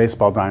supposed to be a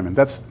baseball diamond.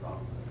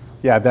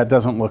 Yeah, that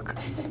doesn't look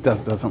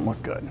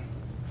good.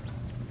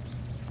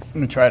 Let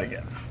me try it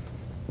again.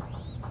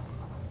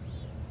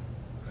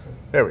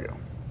 There we go.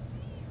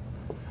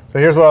 So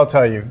here's what I'll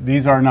tell you.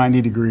 These are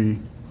 90-degree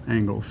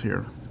angles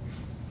here,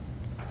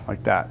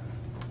 like that.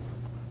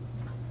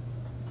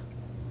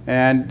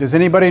 And does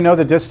anybody know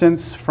the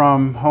distance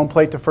from home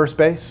plate to first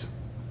base?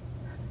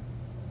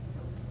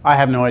 I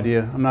have no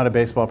idea. I'm not a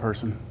baseball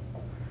person.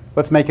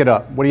 Let's make it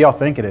up. What do y'all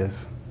think it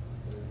is?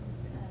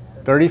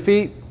 30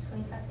 feet?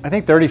 I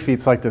think 30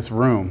 feet's like this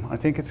room. I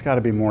think it's got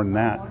to be more than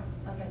that.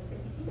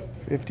 Okay,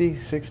 50,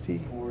 60?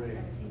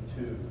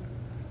 42.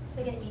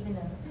 So get even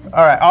though.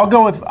 All right, I'm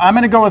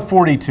going to go with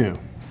 42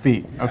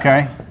 feet,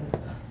 okay?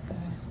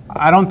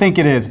 I don't think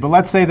it is, but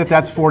let's say that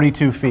that's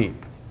 42 feet.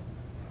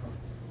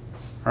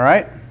 All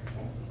right?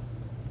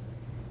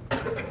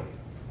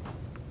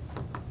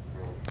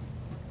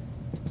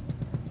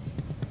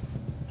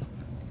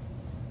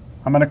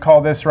 I'm going to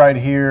call this right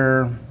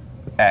here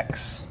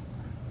x.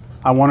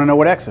 I want to know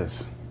what x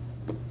is.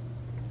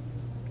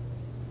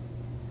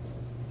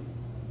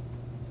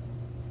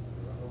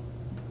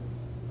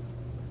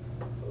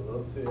 So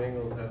those two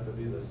angles have to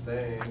be the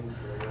same,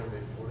 so they're going to be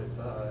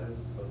 45.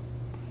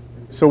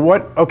 So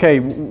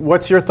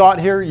what's your thought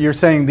here? You're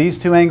saying these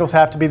two angles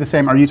have to be the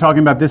same. Are you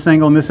talking about this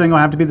angle and this angle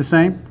have to be the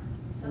same?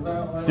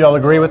 Do y'all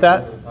agree with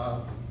that?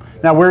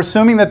 Now we're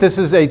assuming that this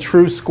is a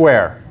true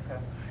square.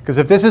 Because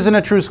if this isn't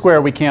a true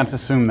square, we can't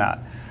assume that.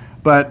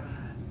 But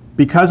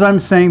because I'm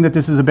saying that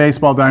this is a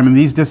baseball diamond,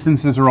 these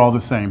distances are all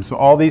the same. So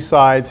all these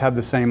sides have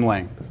the same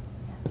length.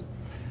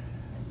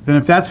 Then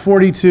if that's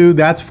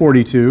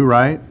 42,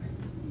 right?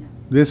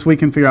 This we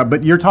can figure out.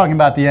 But you're talking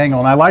about the angle.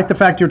 And I like the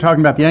fact you're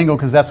talking about the angle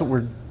because that's what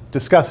we're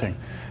discussing.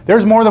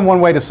 There's more than one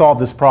way to solve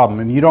this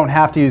problem, and you don't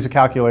have to use a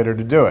calculator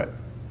to do it.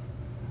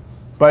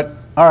 But,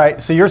 all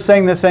right, so you're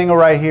saying this angle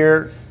right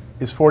here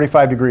is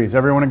 45 degrees.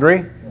 Everyone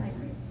agree?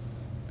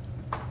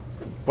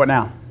 What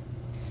now?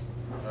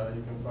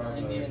 You can find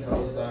And the even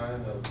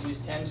cosine of... use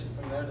tangent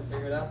from there to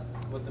figure it out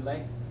with the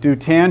length. Do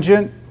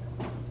tangent.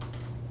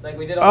 Like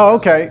we did on Oh,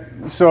 the first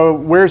okay. So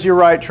where's your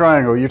right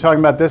triangle? You're talking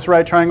about this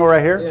right triangle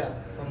right here? one. Yeah,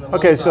 from the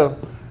Okay, one so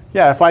side.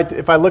 yeah,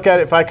 if I look at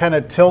it, if I kind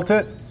of tilt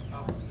it,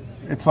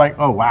 it's like,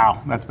 oh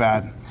wow, that's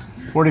bad.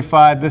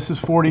 45, this is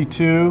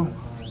 42.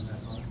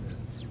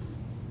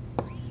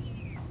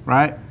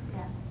 Right?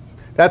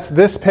 That's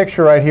this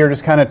picture right here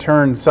just kind of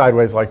turned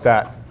sideways like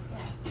that.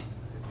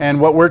 And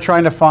what we're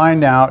trying to find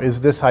now is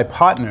this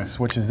hypotenuse,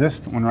 which is this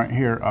one right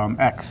here,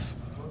 x.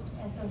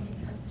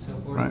 So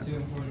 42 Right.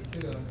 and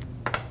 42.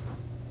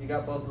 You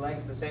got both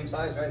lengths the same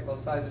size, right?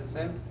 Both sides are the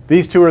same?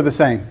 These two are the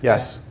same,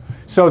 yes.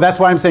 So that's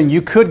why I'm saying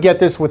you could get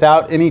this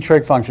without any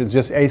trig functions,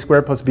 just a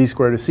squared plus b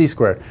squared is c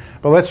squared.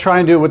 But let's try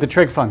and do it with the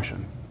trig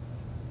function.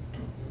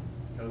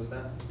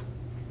 Cosine?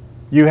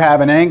 You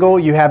have an angle,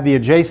 you have the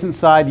adjacent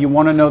side, you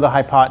want to know the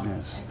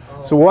hypotenuse.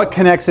 So what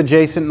connects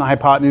adjacent and the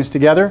hypotenuse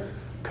together?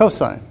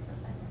 Cosine.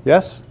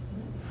 Yes?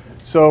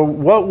 So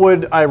what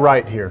would I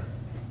write here?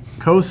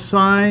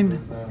 Cosine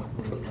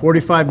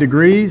 45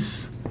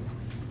 degrees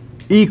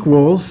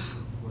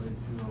equals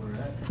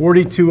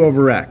 42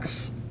 over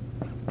x.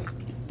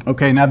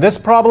 Okay, now this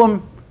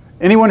problem,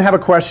 anyone have a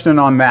question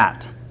on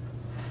that?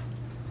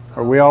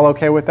 Are we all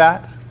okay with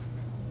that?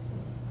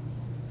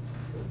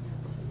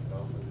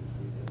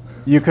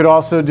 You could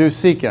also do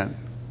secant.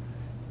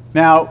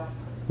 Now,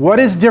 what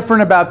is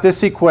different about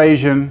this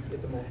equation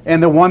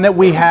and the one that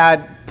we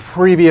had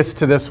previous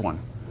to this one?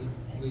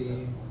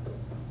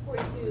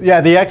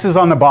 Yeah, the x is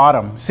on the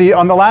bottom. See,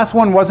 on the last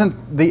one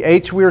wasn't the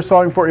h we were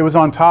solving for, it was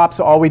on top,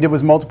 so all we did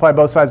was multiply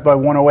both sides by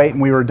 108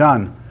 and we were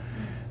done.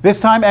 This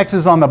time x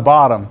is on the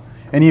bottom,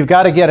 and you've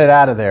got to get it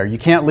out of there. You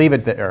can't leave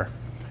it there.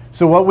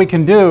 So what we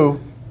can do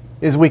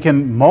is we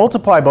can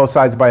multiply both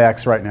sides by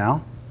x right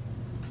now.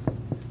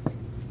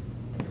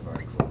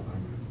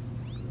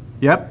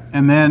 Yep,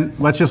 and then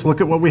let's just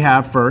look at what we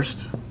have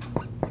first.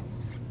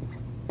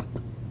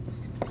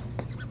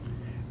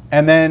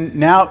 And then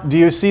now, do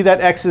you see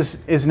that x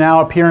is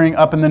now appearing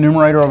up in the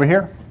numerator over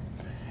here?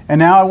 And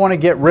now I want to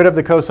get rid of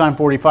the cosine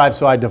 45,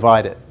 so I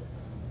divide it.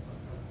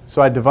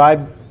 So I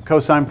divide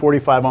cosine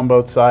 45 on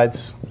both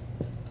sides.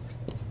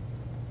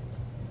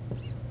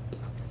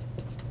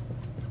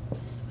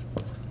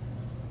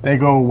 They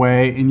go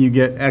away, and you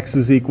get x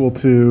is equal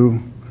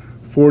to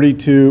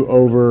 42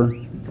 over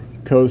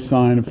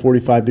cosine of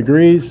 45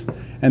 degrees.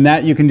 And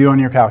that you can do on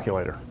your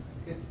calculator.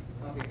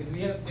 Okay, could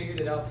we have figured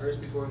it out first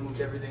before we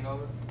moved everything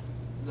over?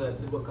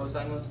 What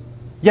cosine was?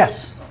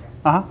 Yes.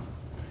 Uh-huh.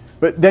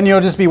 But then you'll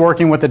just be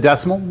working with the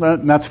decimal.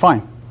 That's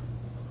fine.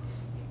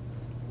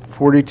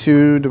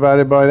 42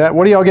 divided by that.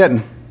 What are y'all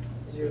getting?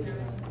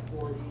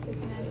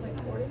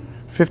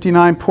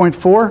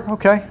 59.4.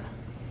 Okay.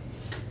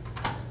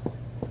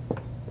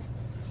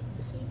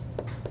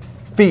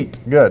 Feet.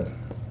 Good.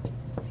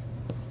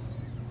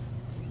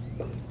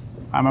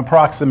 I'm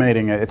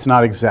approximating it. It's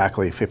not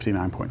exactly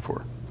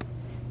 59.4.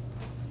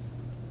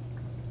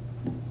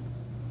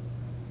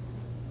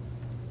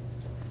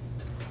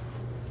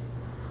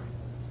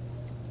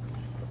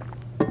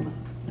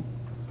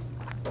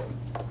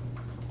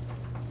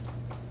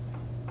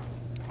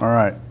 All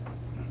right.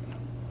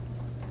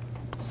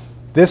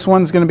 This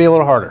one's going to be a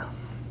little harder.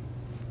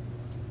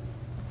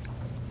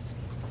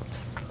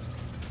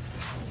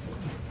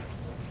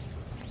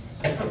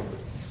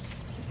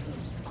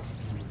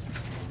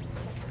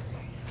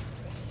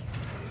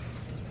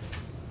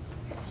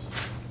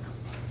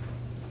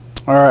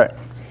 All right.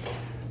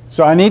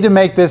 So I need to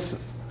make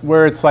this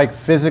where it's like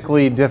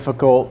physically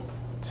difficult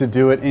to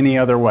do it any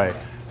other way.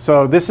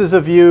 So this is a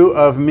view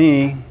of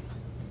me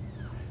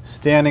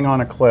standing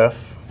on a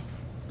cliff.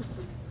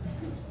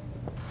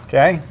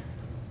 Okay?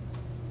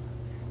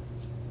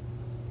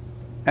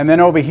 And then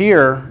over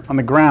here on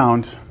the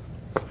ground,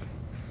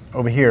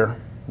 over here,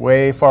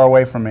 way far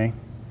away from me,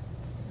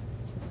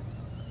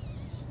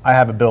 I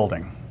have a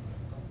building.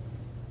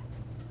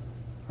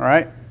 All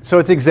right? So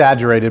it's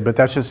exaggerated, but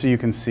that's just so you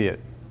can see it.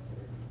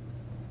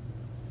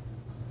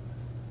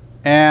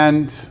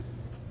 And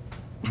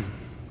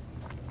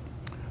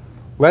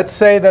let's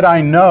say that I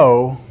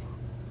know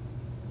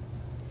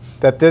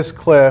that this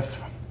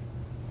cliff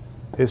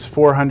is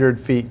 400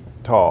 feet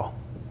tall.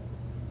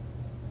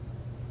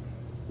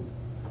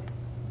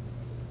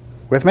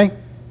 With me?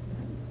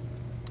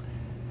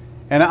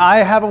 And I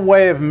have a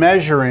way of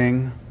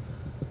measuring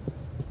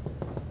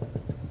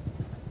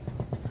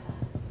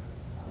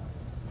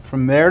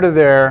from there to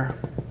there,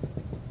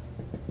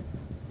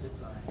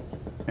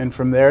 and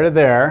from there to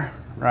there,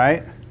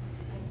 right?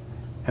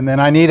 And then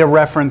I need a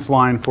reference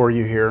line for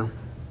you here.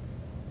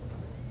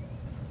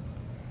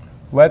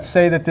 Let's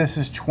say that this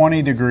is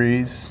 20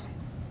 degrees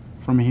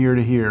from here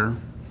to here.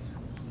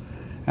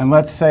 And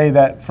let's say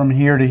that from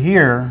here to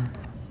here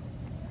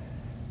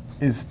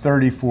is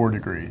 34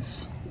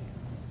 degrees.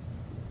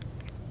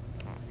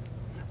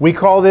 We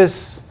call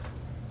this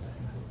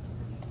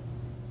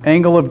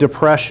angle of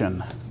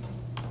depression.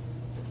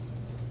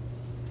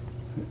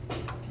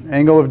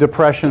 Angle of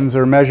depressions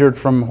are measured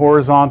from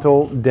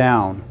horizontal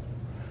down.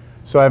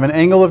 So I have an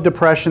angle of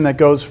depression that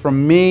goes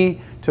from me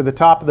to the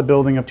top of the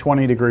building of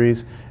 20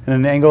 degrees and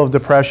an angle of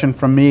depression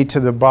from me to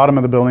the bottom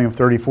of the building of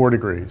 34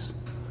 degrees.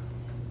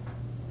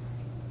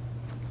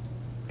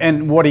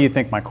 And what do you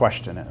think my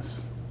question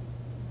is?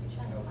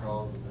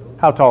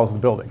 How tall is the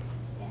building?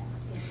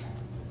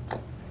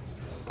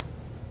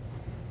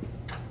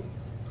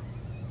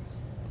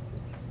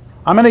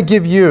 I'm going to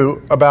give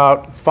you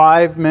about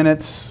 5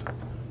 minutes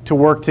to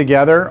work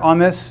together on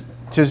this,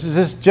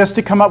 just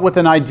to come up with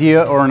an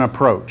idea or an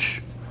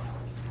approach.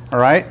 All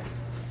right?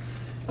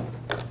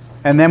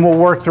 And then we'll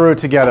work through it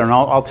together, and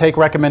I'll take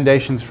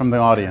recommendations from the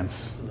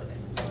audience.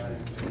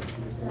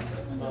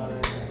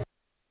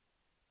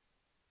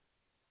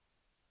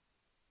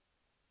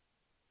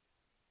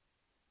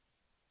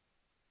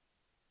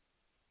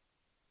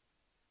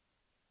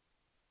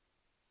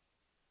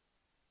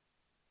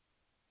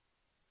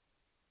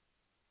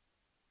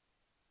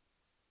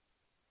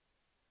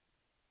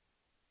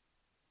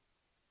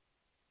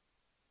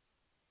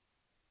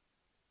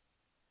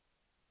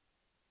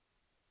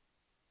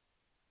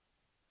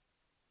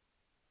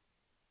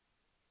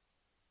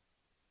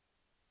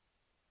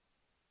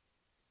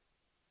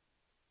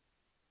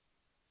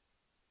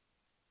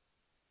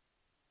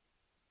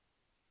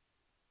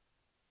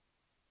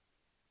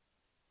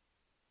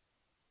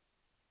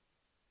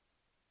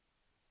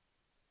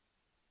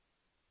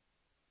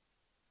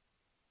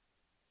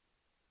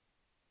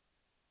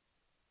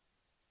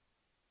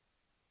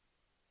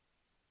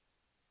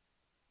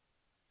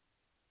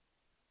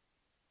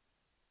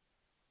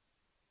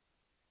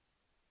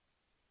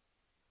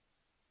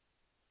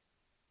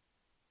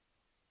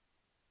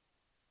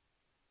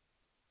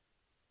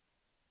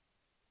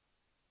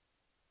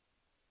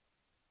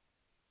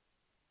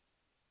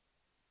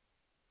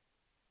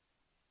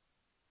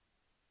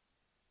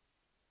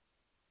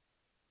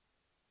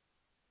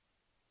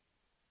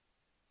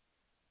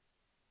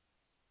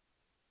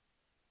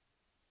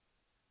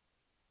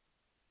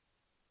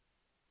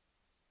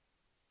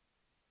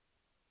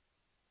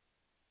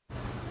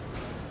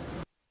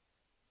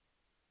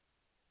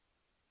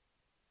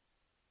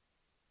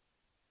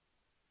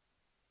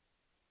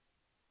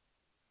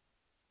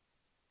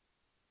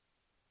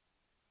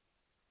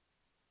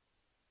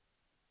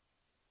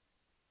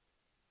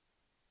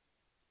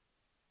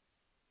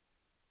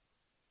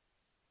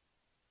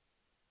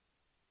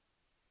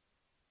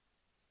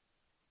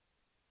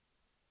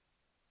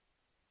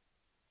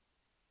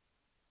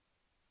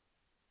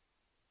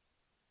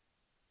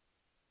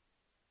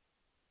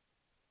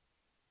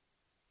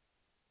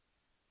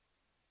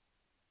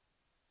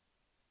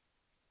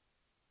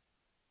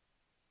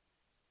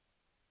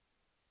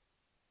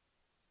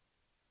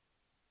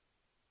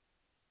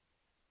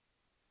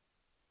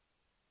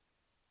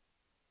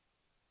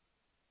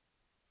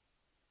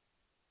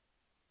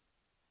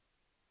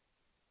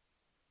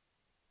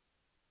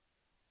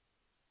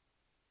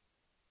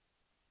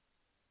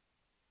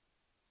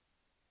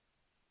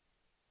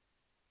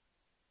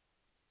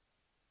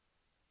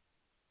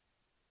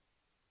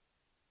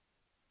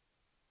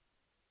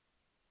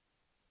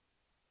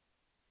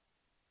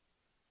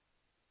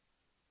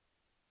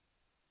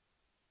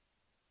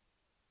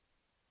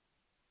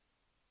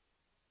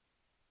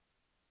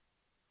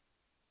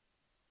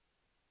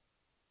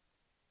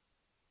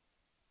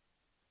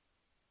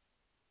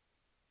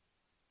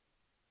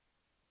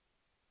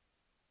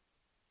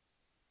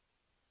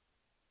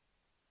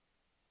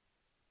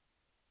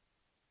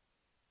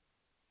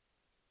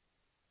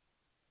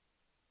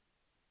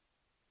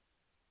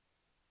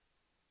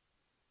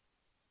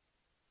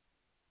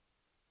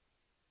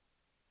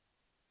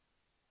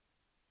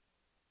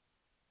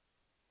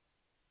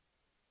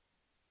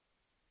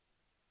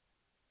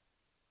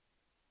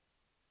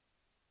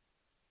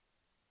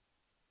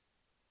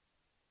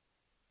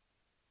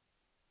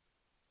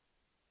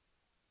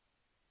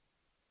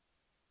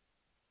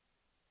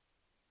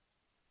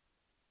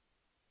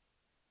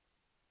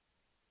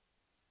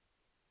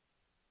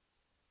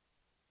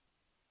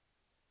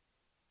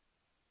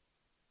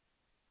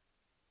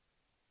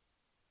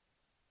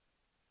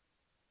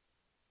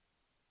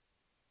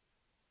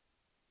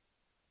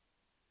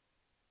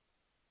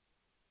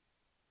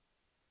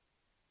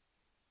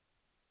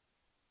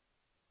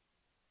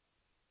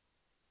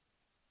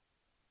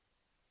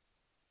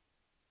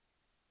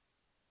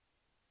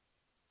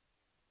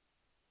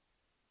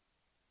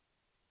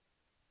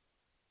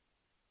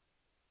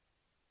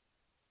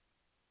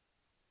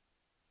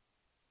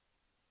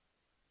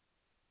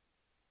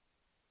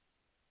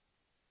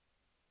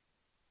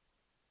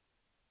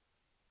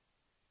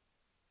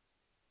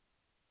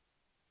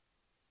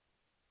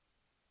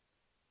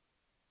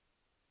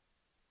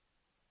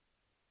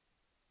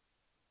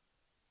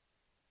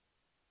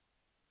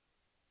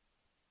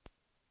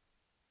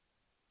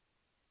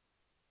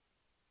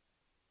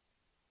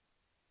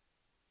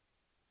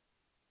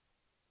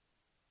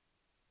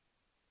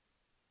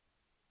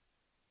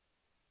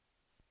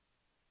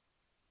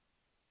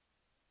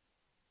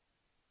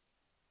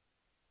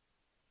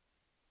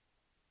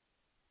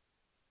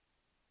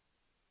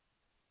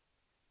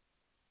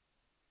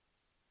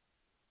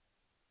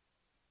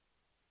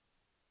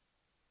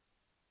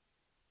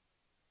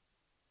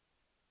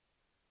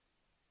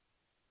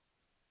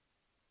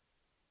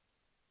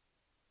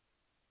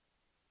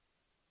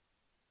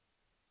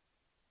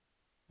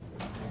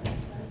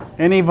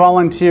 Any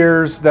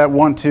volunteers that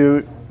want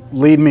to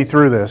lead me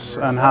through this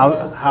and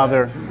how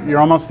they're, you're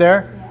almost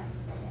there?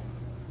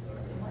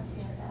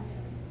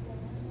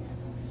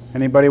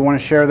 Anybody want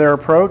to share their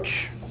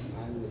approach?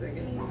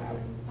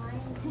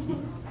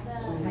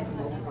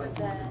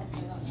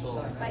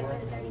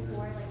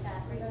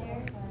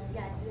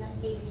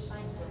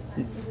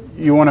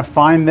 You want to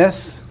find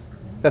this?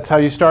 That's how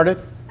you started?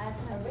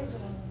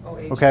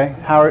 Okay.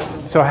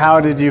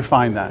 How did you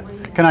find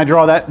that? Can I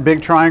draw that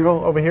big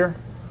triangle over here?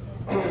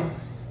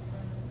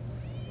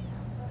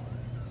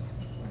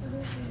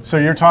 So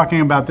you're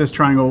talking about this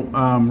triangle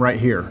right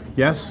here,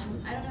 yes?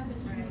 I don't know if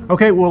it's right.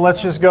 Okay, well, let's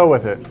just go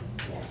with it.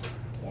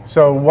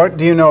 So what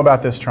do you know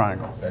about this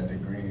triangle? That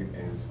degree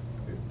is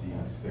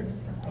 56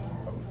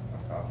 on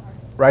top.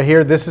 Right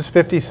here, this is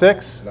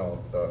 56.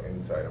 No, the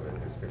inside of it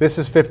is 56. This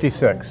is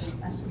 56.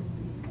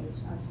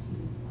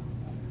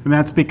 And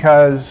that's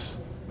because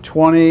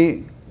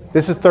 20,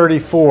 this is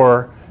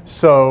 34,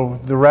 so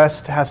the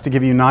rest has to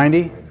give you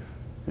 90?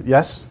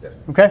 Yes? Yes.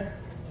 Okay.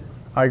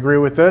 I agree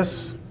with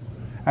this.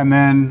 And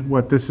then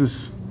what, this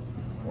is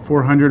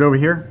 400 over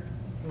here?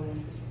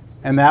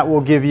 And that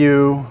will give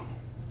you,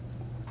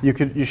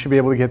 you should be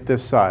able to get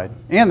this side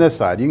and this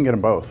side. You can get them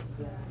both.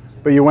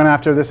 But you went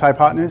after this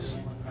hypotenuse?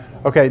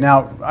 Okay,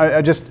 now I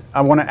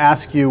want to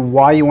ask you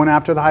why you went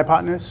after the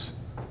hypotenuse?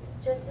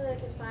 Just so I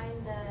could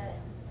find that,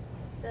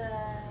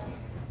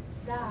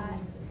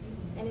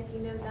 and if you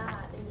know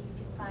that, then you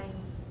can find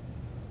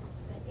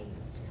the H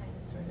kind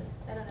of, sort of.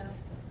 I don't know.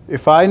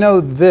 If I know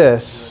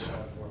this,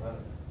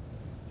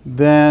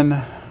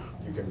 then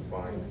You can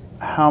find.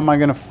 how am I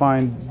going to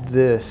find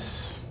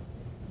this?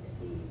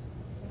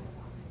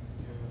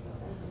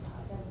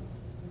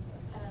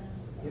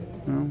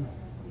 No?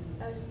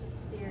 That was just a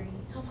theory.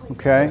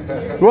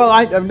 Okay. Well,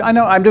 I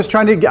know. I'm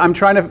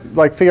trying to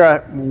like figure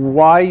out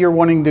why you're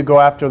wanting to go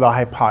after the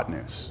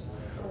hypotenuse.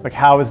 Like,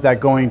 how is that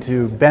going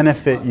to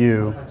benefit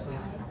you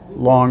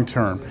long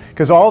term?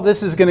 Because all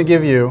this is going to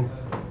give you,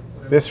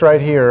 this right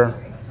here,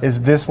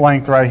 is this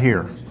length right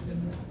here.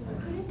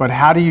 But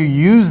how do you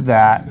use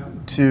that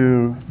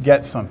to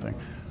get something?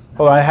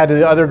 Hold on, I had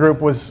the other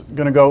group was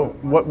going to go.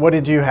 What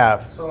did you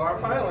have? So our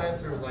final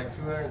answer was like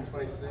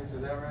 226,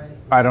 is that right?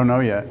 I don't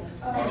know yet.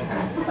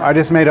 I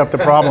just made up the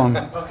problem.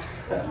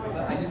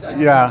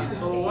 Yeah.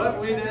 So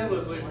what we did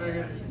was we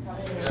figured.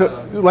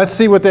 So let's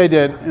see what they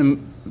did.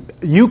 And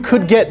you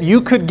could get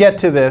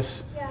to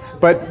this,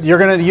 but you're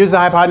going to use the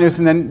hypotenuse,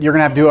 and then you're going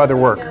to have to do other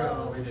work.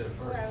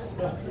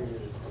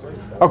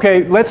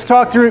 Okay, let's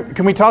talk through.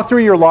 Can we talk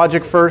through your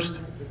logic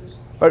first?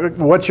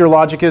 What your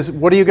logic is?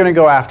 What are you going to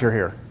go after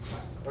here?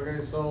 Okay,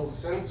 so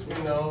since we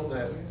know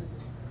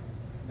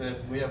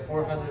that we have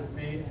 400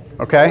 feet,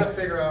 Okay. we're going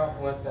to figure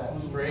out what that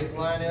straight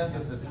line is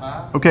at the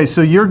top. Okay,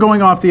 so you're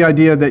going off the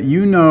idea that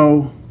you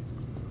know,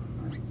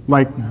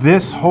 like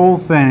this whole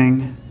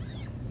thing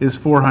is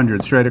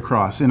 400 straight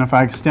across. And if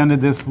I extended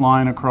this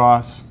line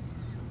across,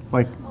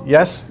 like,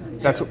 yes?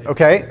 That's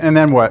okay. And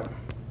then what?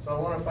 So I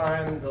want to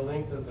find the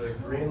length of the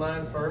green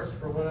line first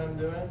for what I'm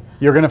doing.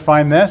 You're going to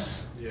find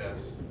this? Yes.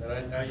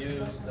 And I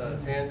used a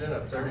tangent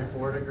of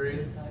 34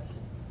 degrees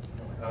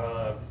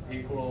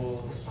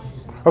equals.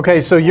 Okay,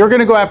 so you're going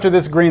to go after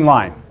this green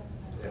line.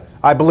 Yes.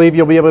 I believe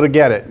you'll be able to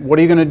get it. What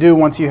are you going to do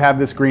once you have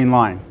this green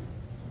line?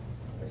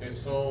 Okay,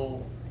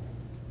 so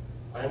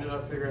I ended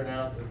up figuring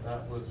out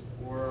that was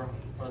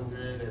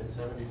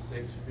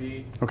 476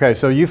 feet. Okay,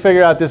 so you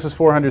figured out this is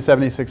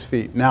 476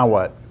 feet. Now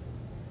what?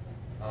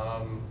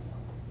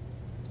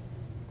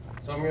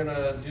 So I'm going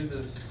to do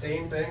the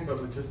same thing,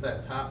 but with just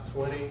that top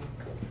 20.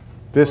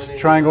 This 20,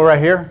 triangle right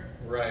here?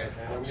 Right, and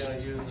I'm going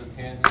to use the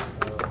tangent.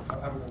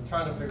 I'm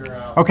trying to figure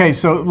out. Okay,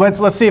 so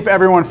let's see if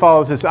everyone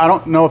follows this. I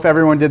don't know if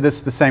everyone did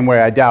this the same way.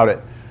 I doubt it.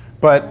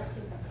 But,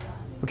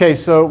 okay,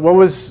 so what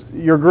was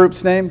your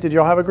group's name? Did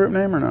y'all have a group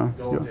name or no?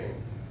 Gold team.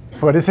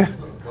 What is it?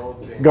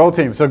 Gold team. Gold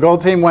team. So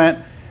Gold team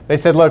went, they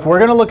said, look, we're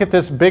going to look at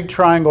this big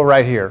triangle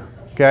right here,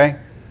 okay?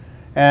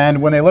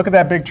 And when they look at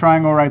that big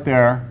triangle right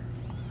there,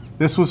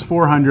 this was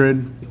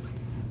 400,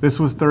 this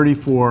was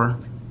 34,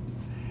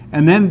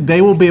 and then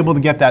they will be able to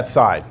get that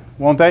side,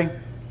 won't they?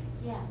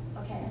 Yeah,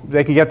 okay.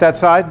 They can get that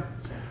side?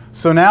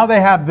 So now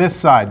they have this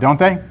side, don't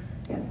they?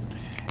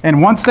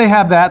 And once they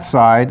have that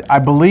side, I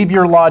believe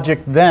your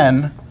logic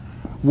then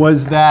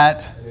was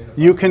that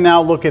you can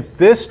now look at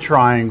this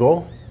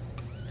triangle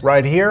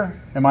right here.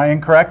 Am I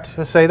incorrect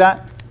to say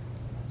that?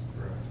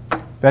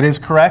 That is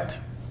correct.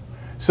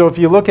 So if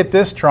you look at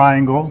this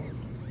triangle,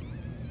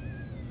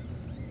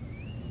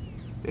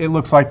 it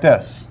looks like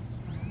this.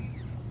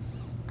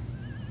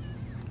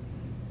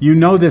 You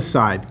know this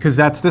side, because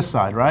that's this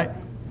side, right?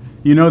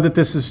 You know that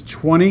this is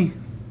 20,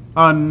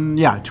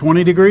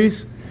 20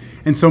 degrees.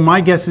 And so my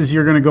guess is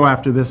you're going to go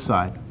after this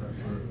side.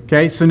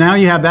 Okay, so now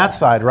you have that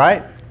side,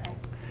 right?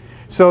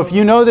 So if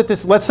you know that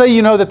this, let's say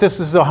you know that this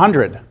is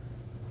 100,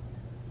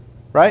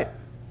 right?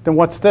 Then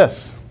what's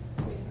this?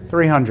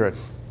 300,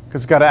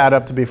 because it's got to add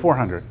up to be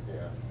 400.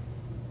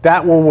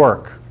 That will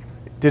work.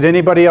 Did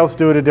anybody else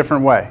do it a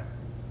different way?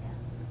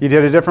 You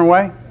did it a different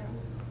way?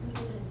 We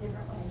did it a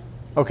different way.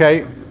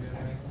 Okay.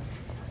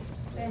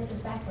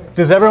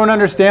 Does everyone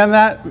understand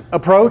that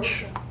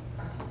approach?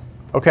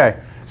 Okay,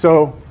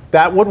 so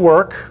that would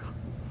work.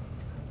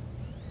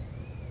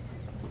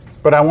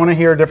 But I want to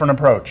hear a different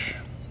approach.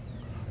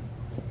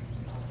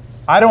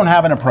 I don't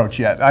have an approach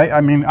yet. I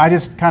mean, I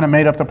just kind of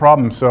made up the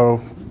problem,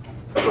 so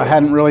I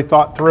hadn't really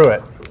thought through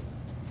it.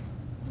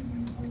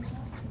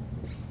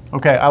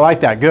 Okay, I like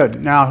that. Good.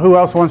 Now, who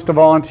else wants to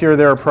volunteer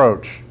their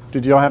approach?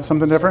 Did you all have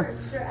something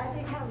different? Sure, I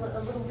do have a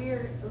little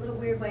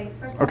weird way.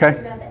 First, I Okay.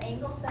 figured out the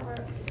angles that were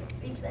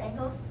each of the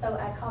angles, so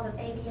I call them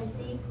A, B, and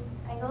C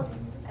angles,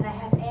 and I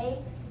have A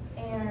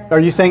and. Are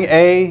you saying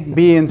A,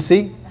 B, and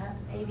C?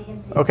 A, B,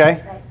 and C.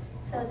 Okay. Right.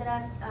 So then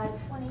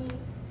I've 20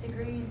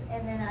 degrees,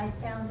 and then I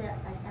found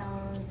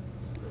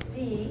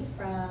B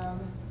from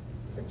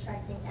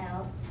subtracting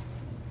out.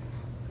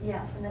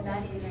 Yeah, from the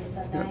 90 degrees,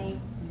 so 90.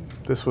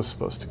 This was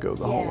supposed to go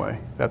the whole way.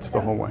 That's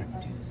the whole way.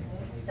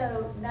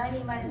 So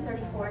 90 minus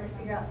 34 to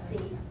figure out C.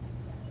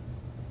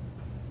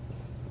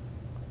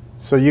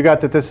 So you got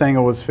that this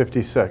angle was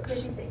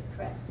 56. 56,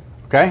 correct.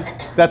 Okay?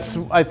 That's,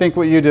 I think,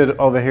 what you did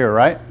over here,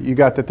 right? You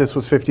got that this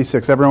was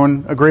 56.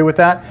 Everyone agree with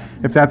that?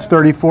 If that's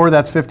 34,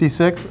 that's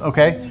 56?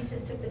 Okay? And you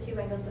just took the two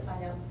angles to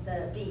find out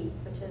the B,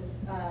 which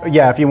is.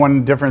 Yeah, if you want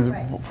a difference,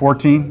 Right.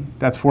 14.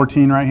 That's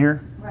 14 right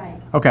here? Right.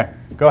 Okay,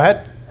 go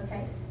ahead.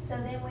 Okay. So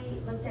then we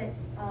looked at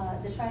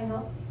the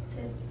triangle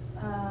to,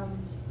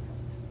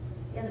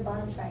 yeah, the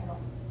bottom triangle.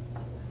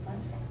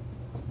 Bottom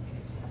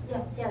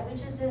triangle. Yeah,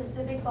 which is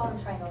the big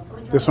bottom triangle. So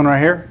we This drew one right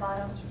the here?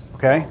 bottom,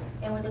 Okay.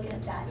 and we're looking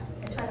at that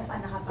and trying to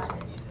find the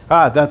hypotenuse.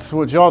 Ah, that's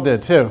what y'all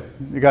did too.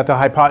 You got the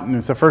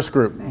hypotenuse, the first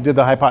group did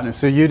the hypotenuse.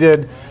 So you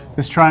did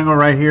this triangle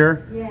right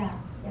here, Yeah.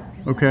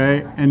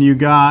 okay, and you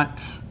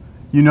got,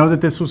 you know that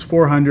this was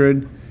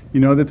 400, you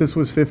know that this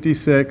was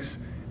 56,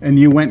 and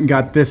you went and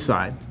got this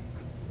side,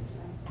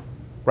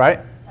 right?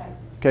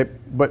 Okay,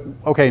 but,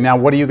 okay, now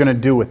what are you going to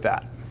do with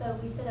that? So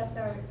we set up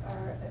our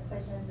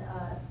equation,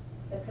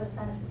 the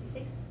cosine of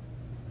 56,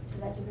 which is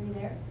that degree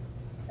there,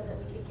 so that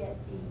we could get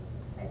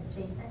the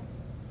adjacent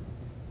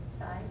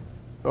side.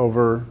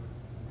 Over,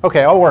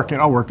 okay, I'll work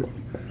it.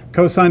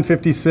 Cosine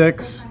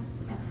 56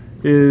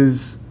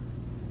 is,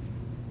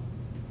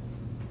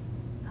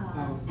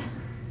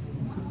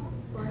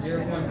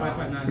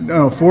 0.559.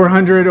 no,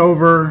 400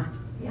 over,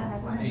 Yeah,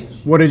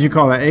 what did you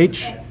call that,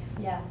 H? X,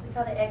 yeah, we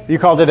called it X. You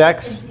called it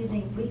X?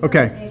 Confusing. We spelled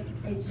Okay, it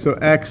X, so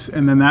X,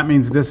 and then that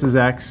means this is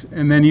X,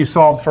 and then you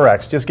solved for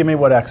X. Just give me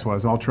what X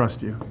was, I'll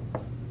trust you.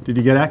 Did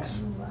you get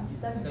X?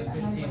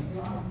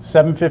 715.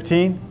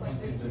 715?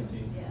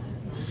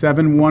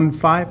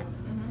 715?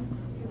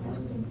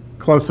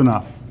 Close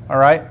enough, all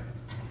right?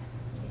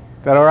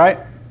 That all right?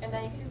 And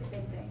now you can do the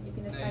same thing. You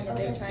can just find the No,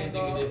 big it's the same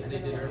thing triangle. they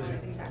did and then earlier.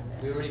 subtract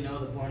it. We already know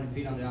the 400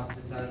 feet on the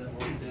opposite side of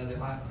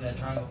the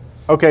triangle.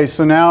 Okay,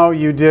 so now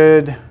you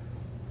did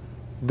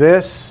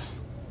this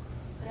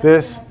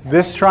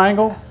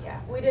triangle? Yeah,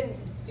 we didn't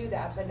do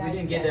that, but now We you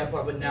didn't get can. that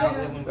far, but now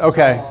that when we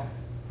Okay. saw,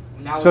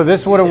 now So we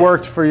this can would have do that.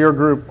 worked for your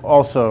group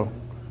also.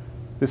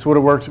 This would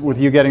have worked with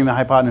you getting the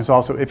hypotenuse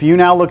also. If you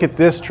now look at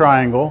this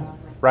triangle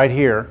right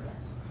here,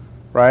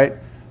 right,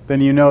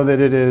 then you know that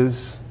it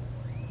is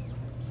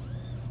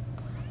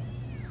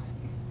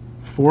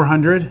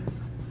 400,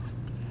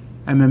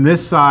 and then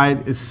this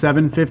side is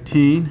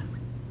 715,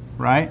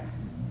 right?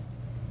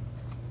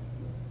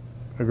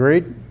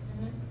 Agreed?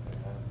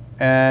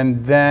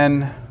 And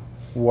then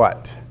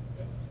what?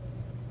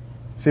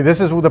 See,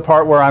 this is the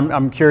part where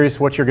I'm curious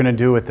what you're going to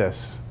do with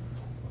this.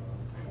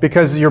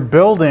 Because your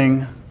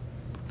building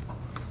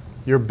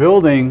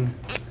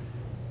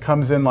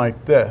comes in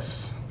like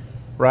this,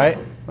 right?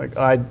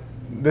 Like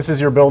this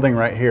is your building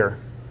right here.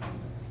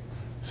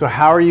 So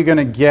how are you going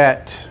to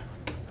get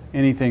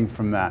anything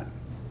from that?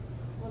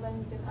 Well, then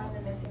you can find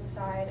the missing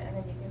side, and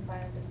then you can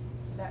find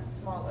that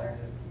smaller.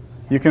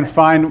 You can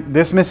find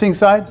this missing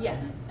side? Yes.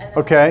 And then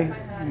Okay.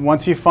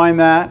 Once you find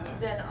that,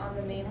 then on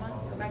the main one,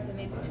 go back to the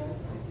main picture.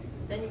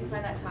 Then you can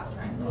find that top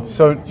triangle.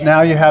 so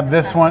now you have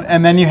this one,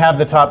 and then you have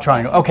the top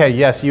triangle. Okay,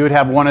 yes, you would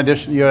have one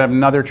addition, you have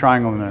another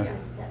triangle in there.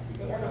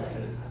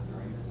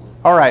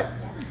 All right.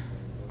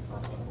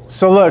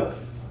 So look,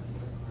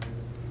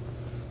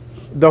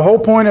 the whole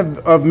point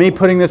of me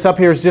putting this up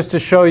here is just to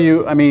show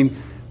you, I mean,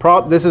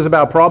 this is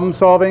about problem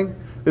solving.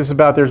 This is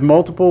about there's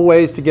multiple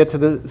ways to get to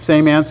the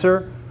same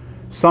answer.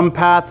 Some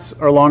paths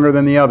are longer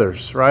than the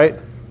others, right?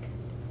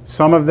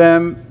 Some of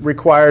them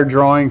require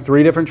drawing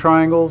 3 different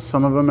triangles.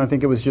 Some of them, I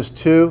think it was just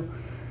 2.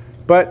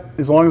 But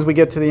as long as we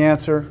get to the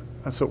answer,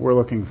 that's what we're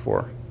looking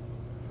for.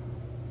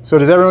 So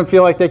does everyone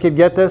feel like they could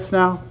get this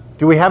now?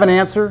 Do we have an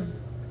answer?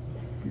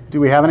 Do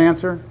we have an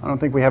answer? I don't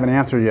think we have an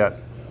answer yet.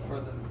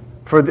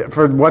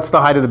 For what's the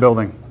height of the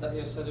building? I thought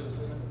you said it was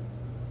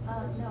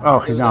 300.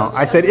 Oh, no.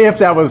 I said if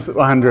that was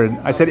 100.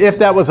 I said if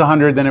that was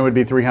 100, then it would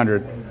be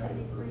 300.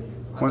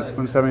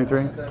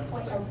 173?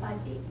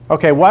 0.05 feet.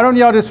 Okay, why don't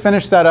y'all just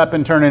finish that up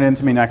and turn it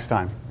into me next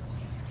time?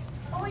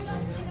 Oh, wait, no,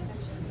 take a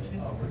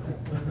picture.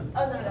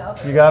 Oh, no.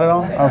 You got it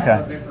all?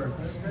 Okay.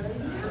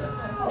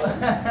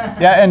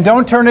 Yeah, and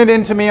don't turn it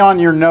into me on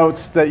your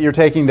notes that you're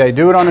taking today.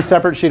 Do it on a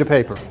separate sheet of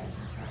paper.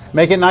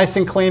 Make it nice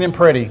and clean and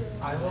pretty.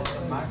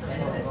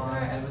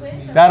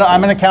 That,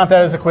 I'm going to count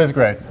that as a quiz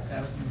grade.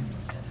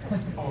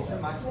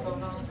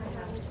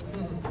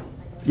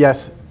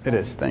 Yes, it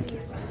is. Thank you.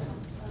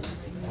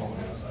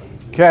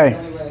 Okay.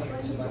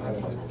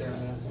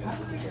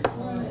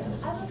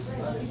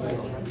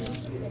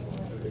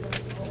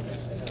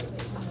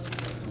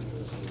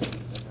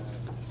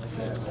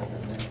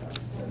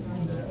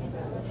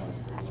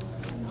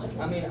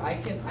 I mean, I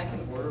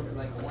can order it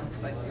like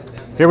once I sit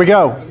down. Here we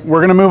go. We're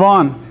going to move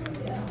on.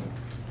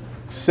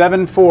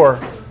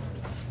 7-4.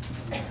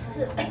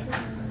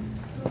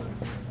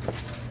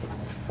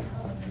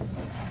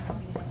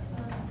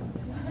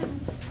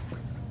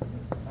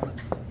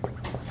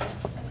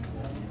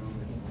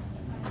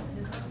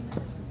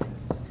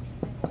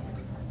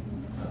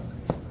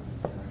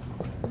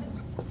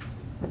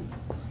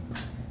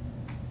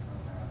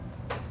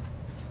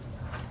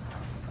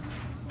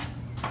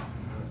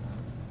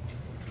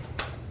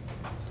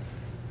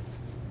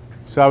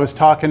 So I was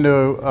talking to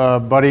a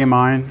buddy of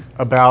mine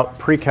about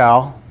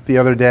pre-cal the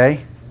other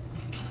day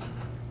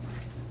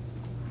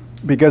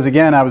because,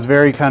 again, I was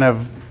very kind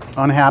of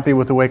unhappy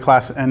with the way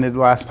class ended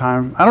last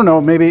time. I don't know,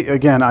 maybe,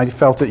 again, I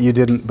felt that you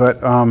didn't,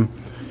 but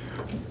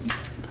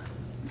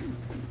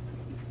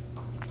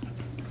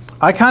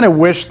I kind of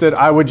wish that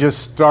I would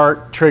just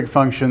start trig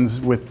functions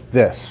with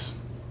this.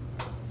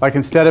 Like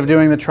instead of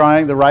doing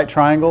the right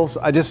triangles,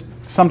 I just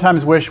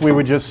sometimes wish we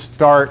would just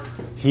start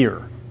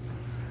here,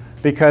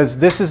 because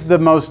this is the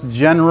most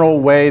general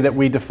way that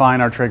we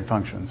define our trig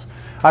functions.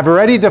 I've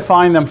already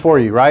defined them for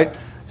you, right?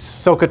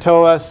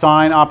 SOHCAHTOA,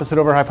 sine, opposite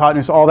over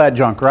hypotenuse, all that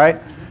junk,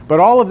 right? But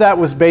all of that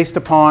was based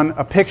upon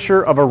a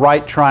picture of a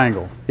right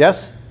triangle,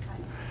 yes?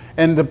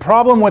 And the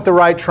problem with the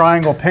right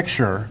triangle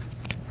picture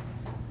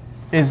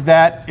is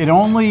that it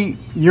only,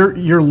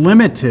 you're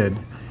limited.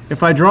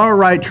 If I draw a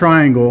right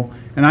triangle,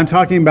 and I'm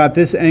talking about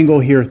this angle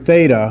here,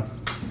 theta,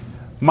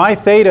 my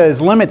theta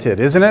is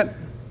limited, isn't it?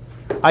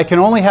 I can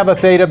only have a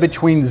theta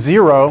between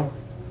 0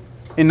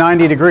 and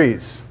 90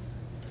 degrees,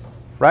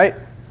 right?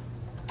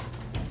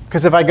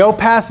 Because if I go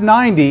past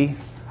 90,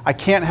 I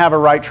can't have a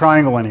right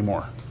triangle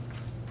anymore.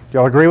 Do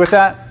y'all agree with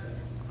that?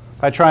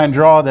 If I try and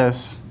draw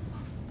this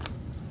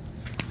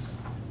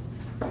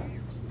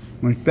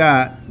like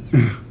that,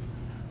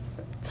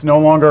 it's no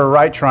longer a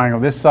right triangle.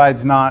 This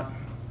side's not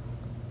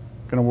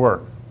going to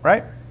work,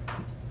 right?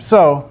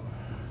 So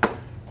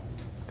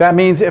that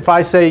means if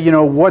I say, you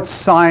know, what's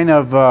sine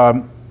of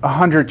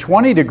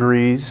 120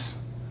 degrees,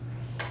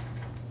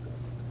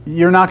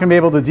 you're not going to be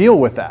able to deal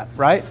with that,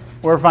 right?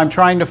 Or if I'm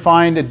trying to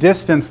find a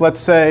distance, let's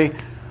say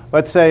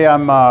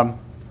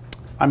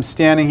I'm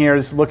standing here,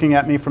 is looking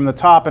at me from the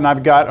top, and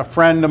I've got a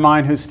friend of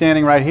mine who's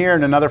standing right here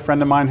and another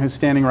friend of mine who's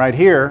standing right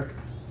here,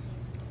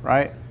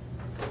 right?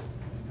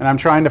 And I'm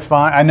trying to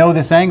find, I know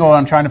this angle, and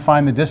I'm trying to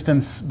find the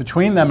distance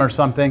between them or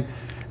something,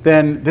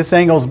 then this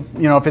angle's,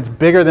 you know, if it's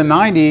bigger than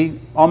 90,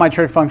 all my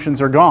trig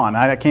functions are gone.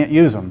 I can't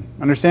use them.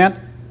 Understand?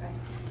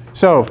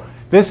 So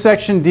this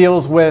section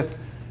deals with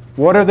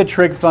what are the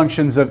trig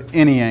functions of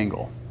any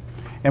angle.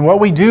 And what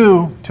we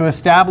do to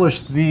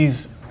establish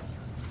these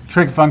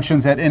trig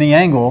functions at any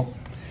angle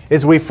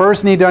is we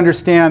first need to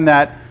understand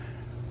that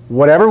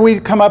whatever we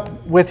come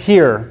up with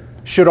here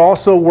should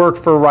also work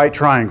for right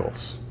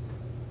triangles.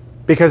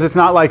 Because it's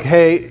not like,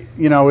 hey,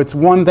 you know, it's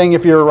one thing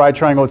if you're a right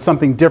triangle, it's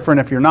something different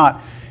if you're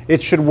not.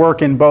 It should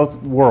work in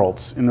both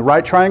worlds, in the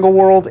right triangle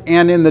world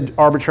and in the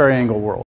arbitrary angle world.